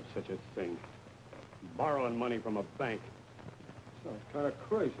heard of such a thing. Borrowing money from a bank. Sounds kind of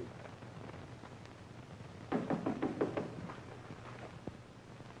crazy.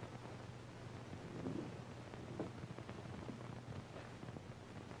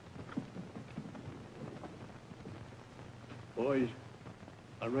 Boys,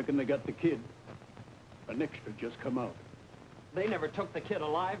 I reckon they got the kid. An extra just come out. They never took the kid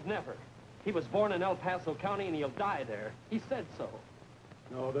alive, never. He was born in El Paso County, and he'll die there. He said so.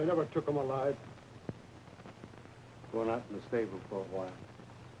 No, they never took him alive. Going out in the stable for a while.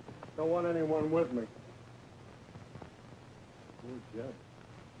 Don't want anyone with me. Oh, Jed.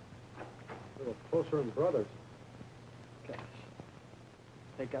 A little closer than brothers. Gosh.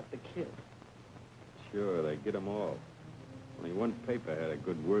 They got the kid. Sure, they get them all. Only one paper had a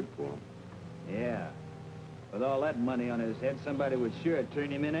good word for him. Yeah. With all that money on his head, somebody would sure turn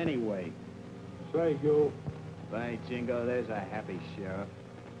him in anyway. Say, you. By jingo, there's a happy sheriff.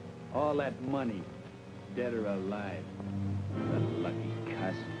 All that money, dead or alive. The lucky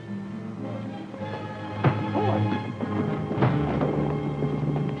cuss.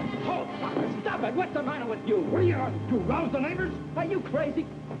 Oh, stop it! What's the matter with you? What are you on? To rouse the neighbors? Are you crazy?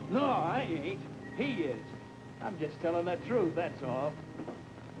 No, I ain't. He is. I'm just telling the truth, that's all.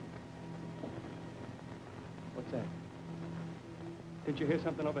 What's that? Didn't you hear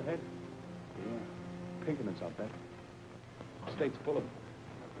something overhead? Yeah. Pinkertons out there. State's full of them.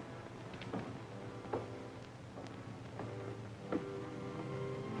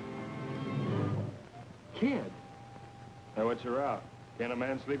 Kid? Now, what's the row? Can't a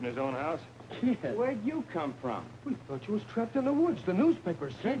man sleep in his own house? Kid? Where'd you come from? We thought you was trapped in the woods. The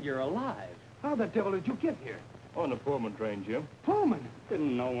newspapers said. Kid, you're alive. How the devil did you get here? On the Pullman train, Jim. Pullman?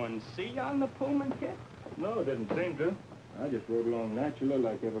 Didn't no one see you on the Pullman, kid? No, didn't seem to. I just rode along naturally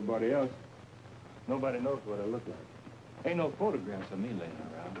like everybody else. Nobody knows what I look like. Ain't no photographs of me laying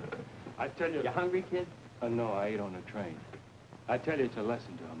around. I tell you... You hungry, kid? No, I ate on the train. I tell you, it's a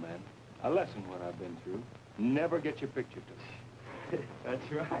lesson to a man. A lesson what I've been through. Never get your picture took.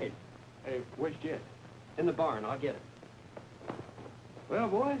 That's right. Hey, where's Jed? In the barn. I'll get it. Well,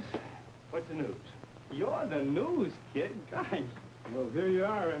 boys, what's the news? You're the news, kid. Gosh. Well, here you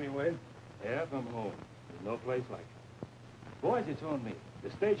are, anyway. Yeah, I'm home. There's no place like it. Boys, it's on me.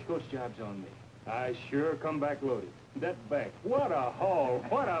 The stagecoach job's on me. I sure come back loaded. That bank, what a haul,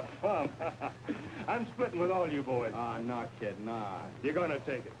 what a pump. I'm splitting with all you boys. No, kid, nah. You're gonna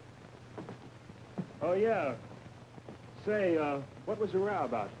take it. Oh, yeah. Say, what was the row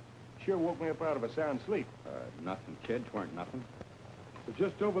about? Sure woke me up out of a sound sleep. Nothing, kid. 'Tweren't nothing. It's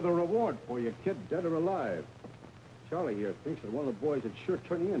just over the reward for you, kid, dead or alive. Charlie here thinks that one of the boys would sure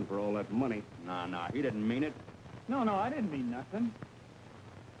turn you in for all that money. No, he didn't mean it. No, I didn't mean nothing.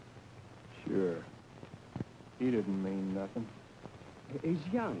 Sure. He didn't mean nothing. He's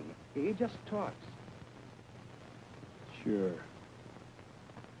young. He just talks. Sure.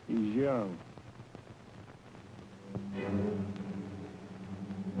 He's young.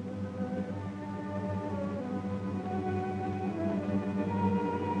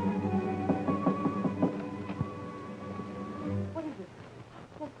 What is it?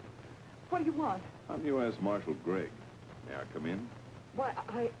 What do you want? I'm U.S. Marshal Gregg. May I come in? Why,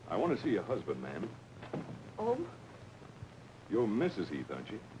 I want to see your husband, ma'am. Oh? You're Mrs. Heath, aren't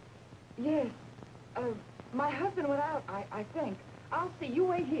you? Yes. My husband went out, I think. I'll see. You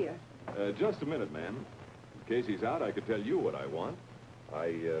wait here. Just a minute, ma'am. In case he's out, I could tell you what I want.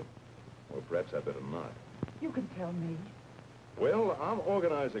 Well, perhaps I better not. You can tell me. Well, I'm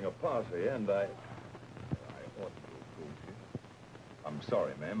organizing a posse, and I ought to approve you. I'm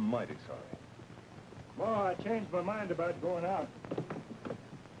sorry, ma'am. Mighty sorry. Well, I changed my mind about going out.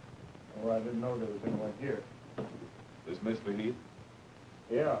 Oh, I didn't know there was anyone here. This Mr. Heath?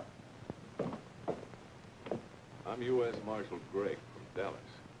 Yeah. I'm U.S. Marshal Gregg from Dallas.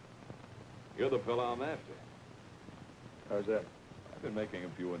 You're the fellow I'm after. How's that? I've been making a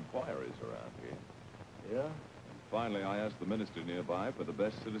few inquiries around here. Yeah? Finally, I asked the minister nearby for the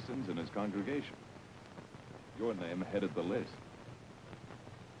best citizens in his congregation. Your name headed the list.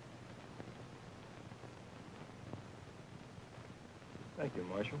 Thank you,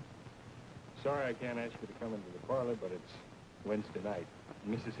 Marshal. Sorry I can't ask you to come into the parlor, but it's Wednesday night.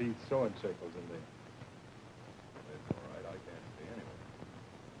 Mrs. Heath's sewing circle's in there. That's all right. I can't stay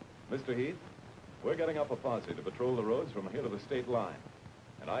anyway. Mr. Heath, we're getting up a posse to patrol the roads from here to the state line.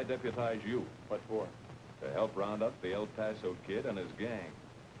 And I deputize you. What for? To help round up the El Paso Kid and his gang.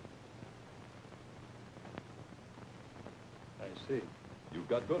 I see. You've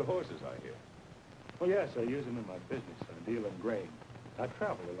got good horses, I hear. Well, yes, I use them in my business. I deal in grain. I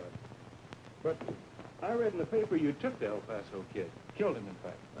travel a lot. But I read in the paper you took the El Paso Kid. Killed him, in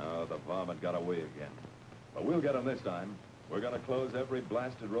fact. No, the varmint got away again. But we'll get him this time. We're going to close every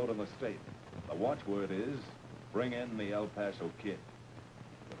blasted road in the state. The watchword is, bring in the El Paso Kid.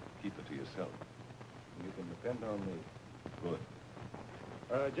 Keep it to yourself. You can depend on me. Good.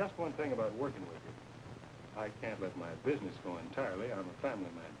 Just one thing about working with you. I can't let my business go entirely. I'm a family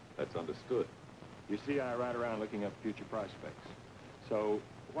man. That's understood. You see, I ride around looking up future prospects. So,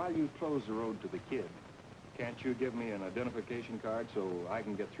 while you close the road to the kid, can't you give me an identification card so I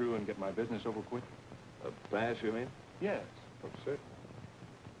can get through and get my business over quick? A pass, you mean? Yes. Oh, certainly.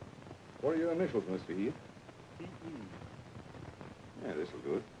 What are your initials, Mr. Heath? T.E. Yeah, this'll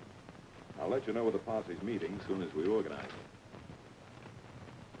do it. I'll let you know with the posse's meeting as soon as we organize it.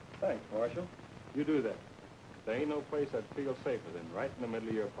 Thanks, Marshal. You do that. There ain't no place I'd feel safer than right in the middle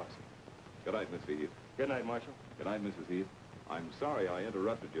of your posse. Good night, Mr. Heath. Good night, Marshal. Good night, Mrs. Heath. I'm sorry I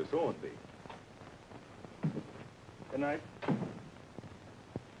interrupted your sewing bee. Good night.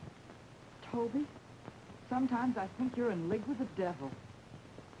 Toby, sometimes I think you're in league with the devil.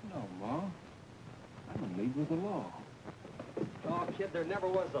 No, Ma. I'm in league with the law. Oh, kid, there never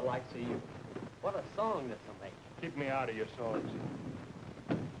was the likes of you. What a song this'll make. Keep me out of your songs.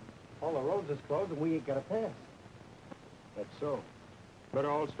 All the roads is closed and we ain't got a pass. That's so. Better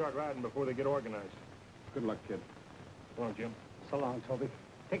all start riding before they get organized. Good luck, kid. Come on, Jim. So long, Toby.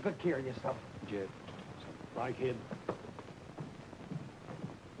 Take good care of yourself. Jed. Bye, kid.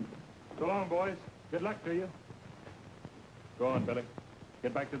 So long, boys. Good luck to you. Go on, Billy.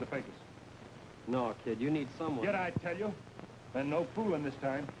 Get back to the papers. No, kid, you need someone. Get, I tell you. And no fooling this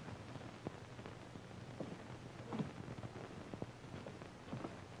time.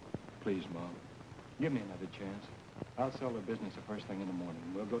 Please, Mom. Give me another chance. I'll sell the business the first thing in the morning.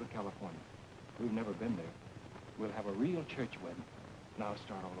 We'll go to California. We've never been there. We'll have a real church wedding. And I'll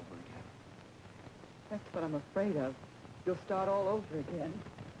start all over again. That's what I'm afraid of. You'll start all over again.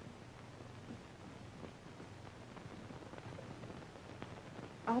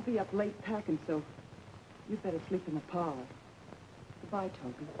 I'll be up late packing, so you'd better sleep in the parlor. Goodbye,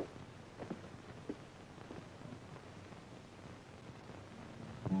 Toby.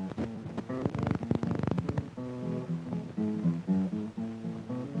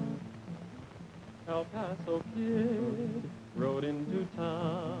 El Paso Kid rode into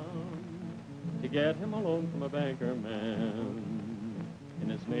town to get him a loan from a banker man. In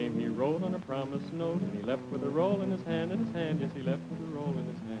his name he wrote on a promise note, and he left with a roll in his hand, yes, he left with a roll in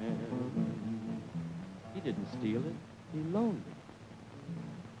his hand. He didn't steal it, he loaned it.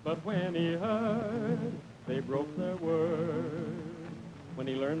 But when he heard they broke their word, when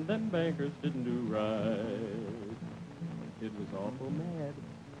he learned them bankers didn't do right, the kid was awful mad.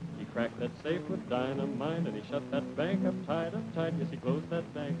 He cracked that safe with dynamite, and he shut that bank up tight, yes, he closed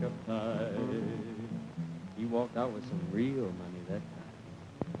that bank up tight. He walked out with some real money that time.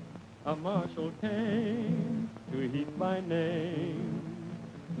 A marshal came to Heath by name.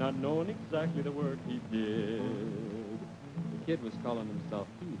 not knowing exactly the work he did. The kid was calling himself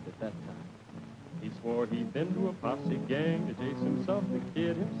Heath at that time. He swore he'd been to a posse gang to chase himself the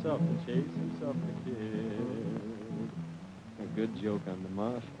kid, himself to chase himself the kid. A good joke on the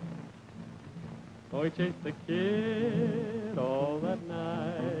marshal. Oh, he chased the kid all that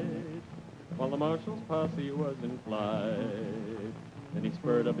night while the marshal's posse was in flight. Then he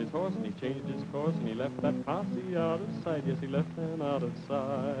spurred up his horse and he changed his course and he left that posse out of sight. Yes, he left them out of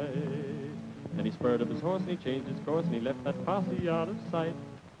sight. Then he spurred up his horse and he changed his course and he left that posse out of sight.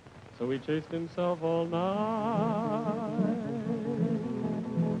 So he chased himself all night.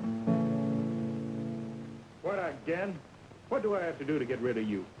 What again? What do I have to do to get rid of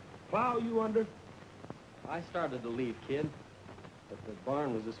you? Plow you under? I started to leave, kid, but the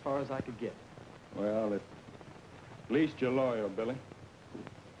barn was as far as I could get. Well, at least you're loyal, Billy.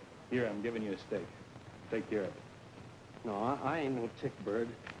 Here, I'm giving you a stake. Take care of it. No, I ain't no tick bird.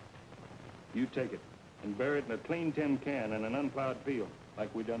 You take it and bury it in a clean tin can in an unplowed field,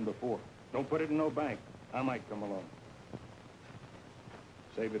 like we done before. Don't put it in no bank. I might come along.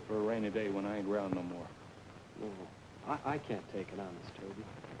 Save it for a rainy day when I ain't around no more. No, I can't take it honest, Toby.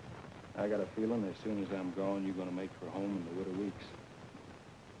 I got a feeling as soon as I'm gone, you're gonna make for home in the Widow Weeks.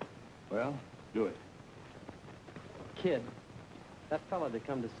 Well, do it. Kid, that fella that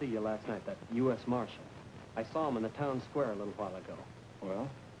come to see you last night, that U.S. Marshal, I saw him in the town square a little while ago. Well?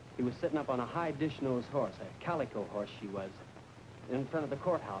 He was sitting up on a high dish-nosed horse, a calico horse she was, in front of the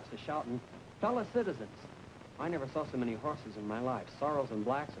courthouse, shouting, "Fellow citizens!" I never saw so many horses in my life. Sorrels and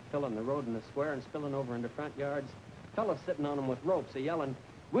blacks are filling the road in the square and spilling over into front yards. Fellas sitting on them with ropes, yelling,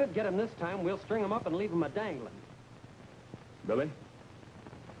 "We'll get him this time. We'll string him up and leave him a-dangling." Billy?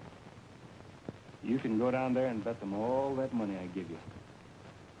 You can go down there and bet them all that money I give you.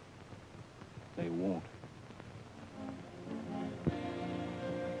 They won't.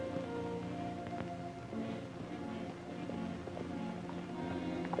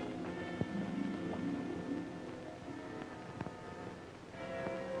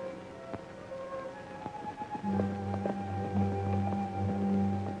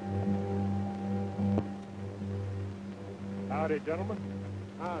 Howdy, gentlemen.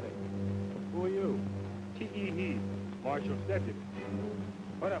 Howdy. Who are you? T.E. Heath, Marshal's deputy.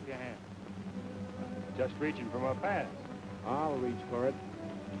 Put up your hand. Just reaching for my pass. I'll reach for it.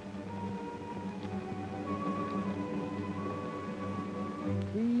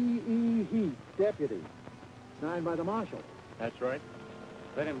 T.E. Heath, deputy. Signed by the marshal. That's right.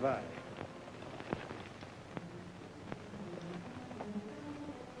 Let him by.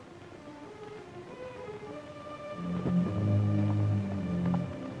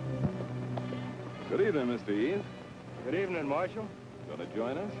 Good evening, Mr. Heath. Good evening, Marshal. Gonna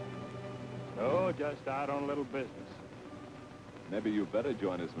join us? No, just out on a little business. Maybe you better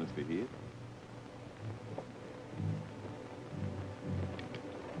join us, Mr. Heath.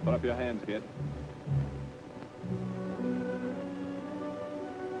 Put up your hands, kid.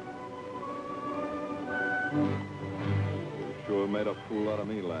 You sure made a fool out of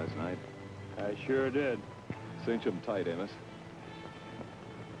me last night. I sure did. Cinch him tight, Amos.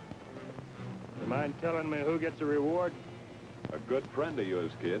 You mind telling me who gets the reward? A good friend of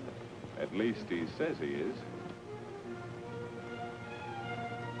yours, kid. At least he says he is.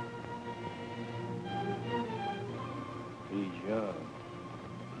 He's young.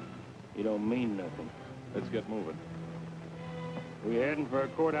 He don't mean nothing. Let's get moving. We heading for a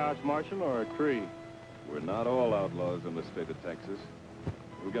courthouse, Marshal, or a tree? We're not all outlaws in the state of Texas.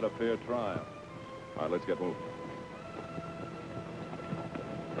 We'll get a fair trial. All right, let's get moving.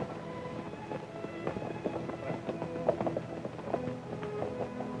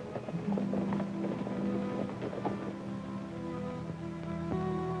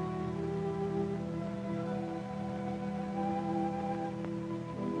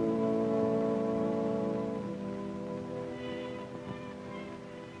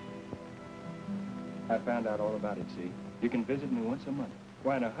 I found out all about it, see? You can visit me once a month.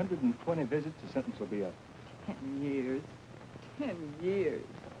 Why, in 120 visits, the sentence will be up. 10 years. 10 years.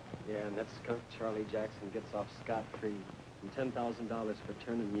 Yeah, and that skunk Charlie Jackson gets off scot-free and $10,000 for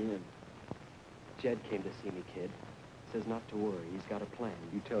turning me in. Jed came to see me, kid. Says not to worry. He's got a plan.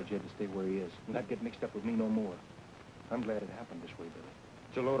 You tell Jed to stay where he is. Not get mixed up with me no more. I'm glad it happened this way, Billy.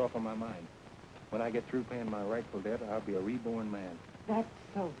 It's a load off of my mind. When I get through paying my rightful debt, I'll be a reborn man. That's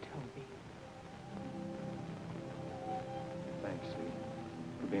so, Toby. Thanks, Lee,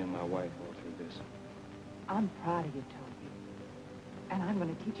 for being my wife all through this. I'm proud of you, Toby. And I'm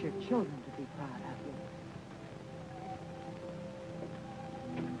going to teach your children to be proud of you.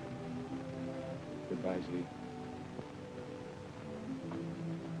 Goodbye, Lee.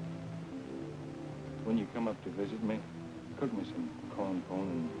 when you come up to visit me, cook me some corn pone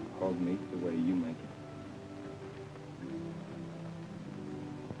and hog meat the way you make it.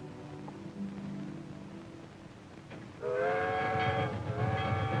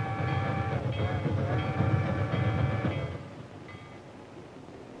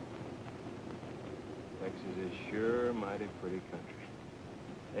 Texas is sure a mighty pretty country.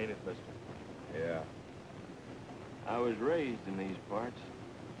 Ain't it, mister? Yeah. I was raised in these parts.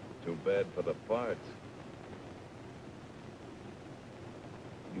 Too bad for the parts.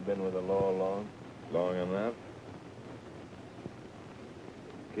 You been with the law long? Long enough?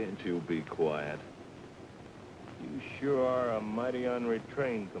 Can't you be quiet? You sure are a mighty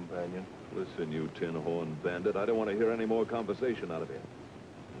unretrained companion. Listen, you tin-horn bandit, I don't want to hear any more conversation out of you.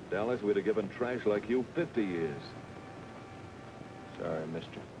 In Dallas, we'd have given trash like you 50 years. Sorry,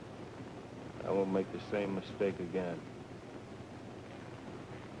 mister. I won't make the same mistake again.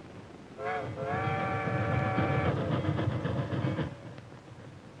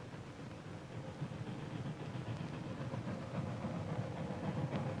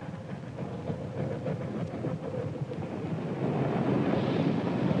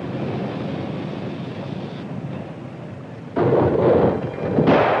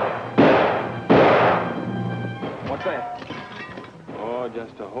 What's that? Oh,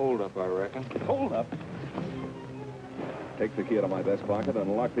 just a holdup, I reckon. Hold up. Take the key out of my vest pocket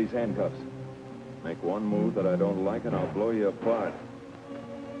and lock these handcuffs. Make one move that I don't like and I'll blow you apart.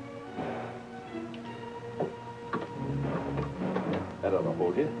 That ought to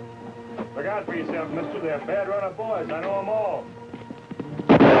hold you. Look out for yourself, mister. They're a bad run of boys. I know them all.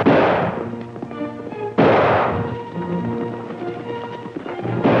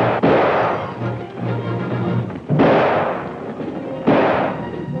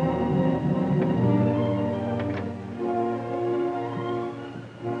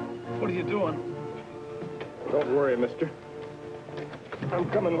 What are you doing? Don't worry, mister. I'm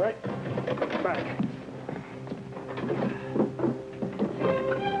coming right back.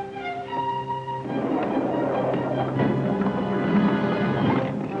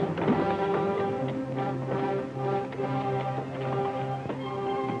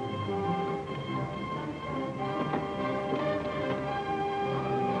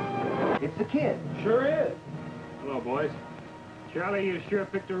 It's the kid. Sure is. Hello, boys. Charlie, you sure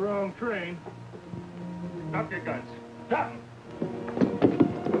picked the wrong train. Drop your guns. Drop 'em.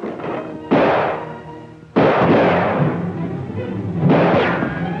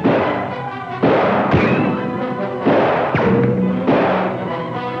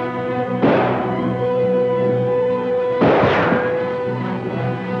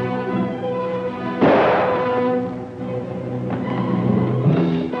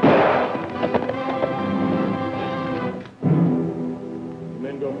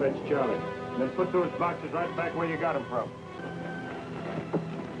 Men go fetch Charlie. Then put those boxes right back where you got them from.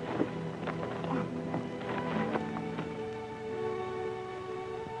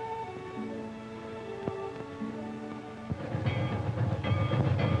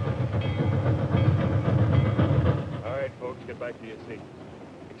 All right, folks, get back to your seats.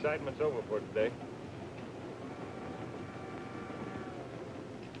 Excitement's over for today.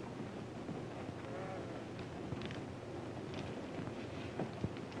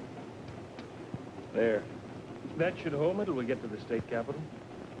 There. That should hold me till we get to the state capitol.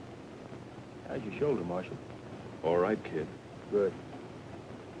 How's your shoulder, Marshal? All right, kid. Good.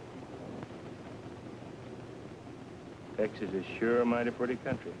 Texas is sure a mighty pretty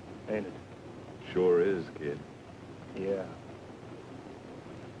country, ain't it? Sure is, kid. Yeah.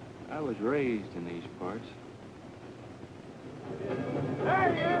 I was raised in these parts.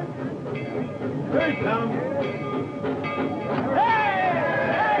 There he comes.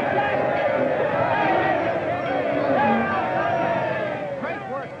 Great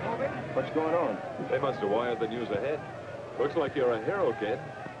work, Toby. What's going on? They must have wired the news ahead. Looks like you're a hero, kid.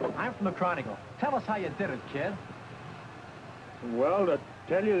 I'm from the Chronicle. Tell us how you did it, kid. Well, to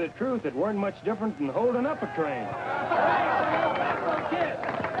tell you the truth, it weren't much different than holding up a train.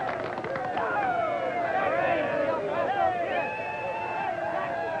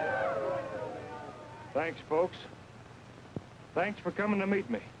 Thanks, folks. Thanks for coming to meet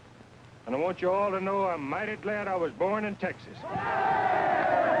me. And I want you all to know I'm mighty glad I was born in Texas.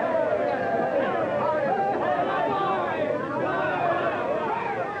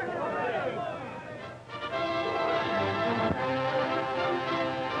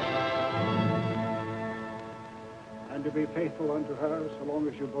 And to be faithful unto her so long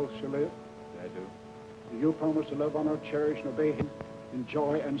as you both shall live? I do. Do you promise to love, honor, cherish, and obey him in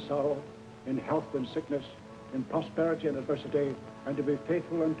joy and sorrow, in health and sickness, in prosperity and adversity, and to be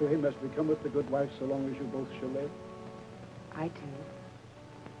faithful unto him as becometh the good wife so long as you both shall live? I do.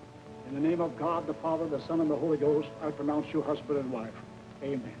 In the name of God, the Father, the Son, and the Holy Ghost, I pronounce you husband and wife.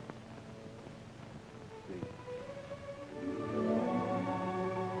 Amen.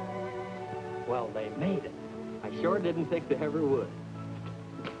 Well, they made it. I sure didn't think they ever would.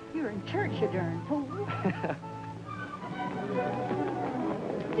 You're in church, you darn fool.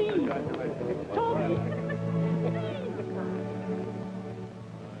 Steve! Toby!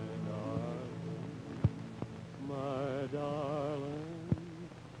 My darling,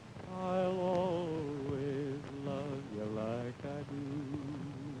 I'll always love you like I do.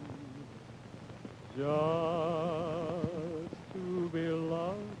 Just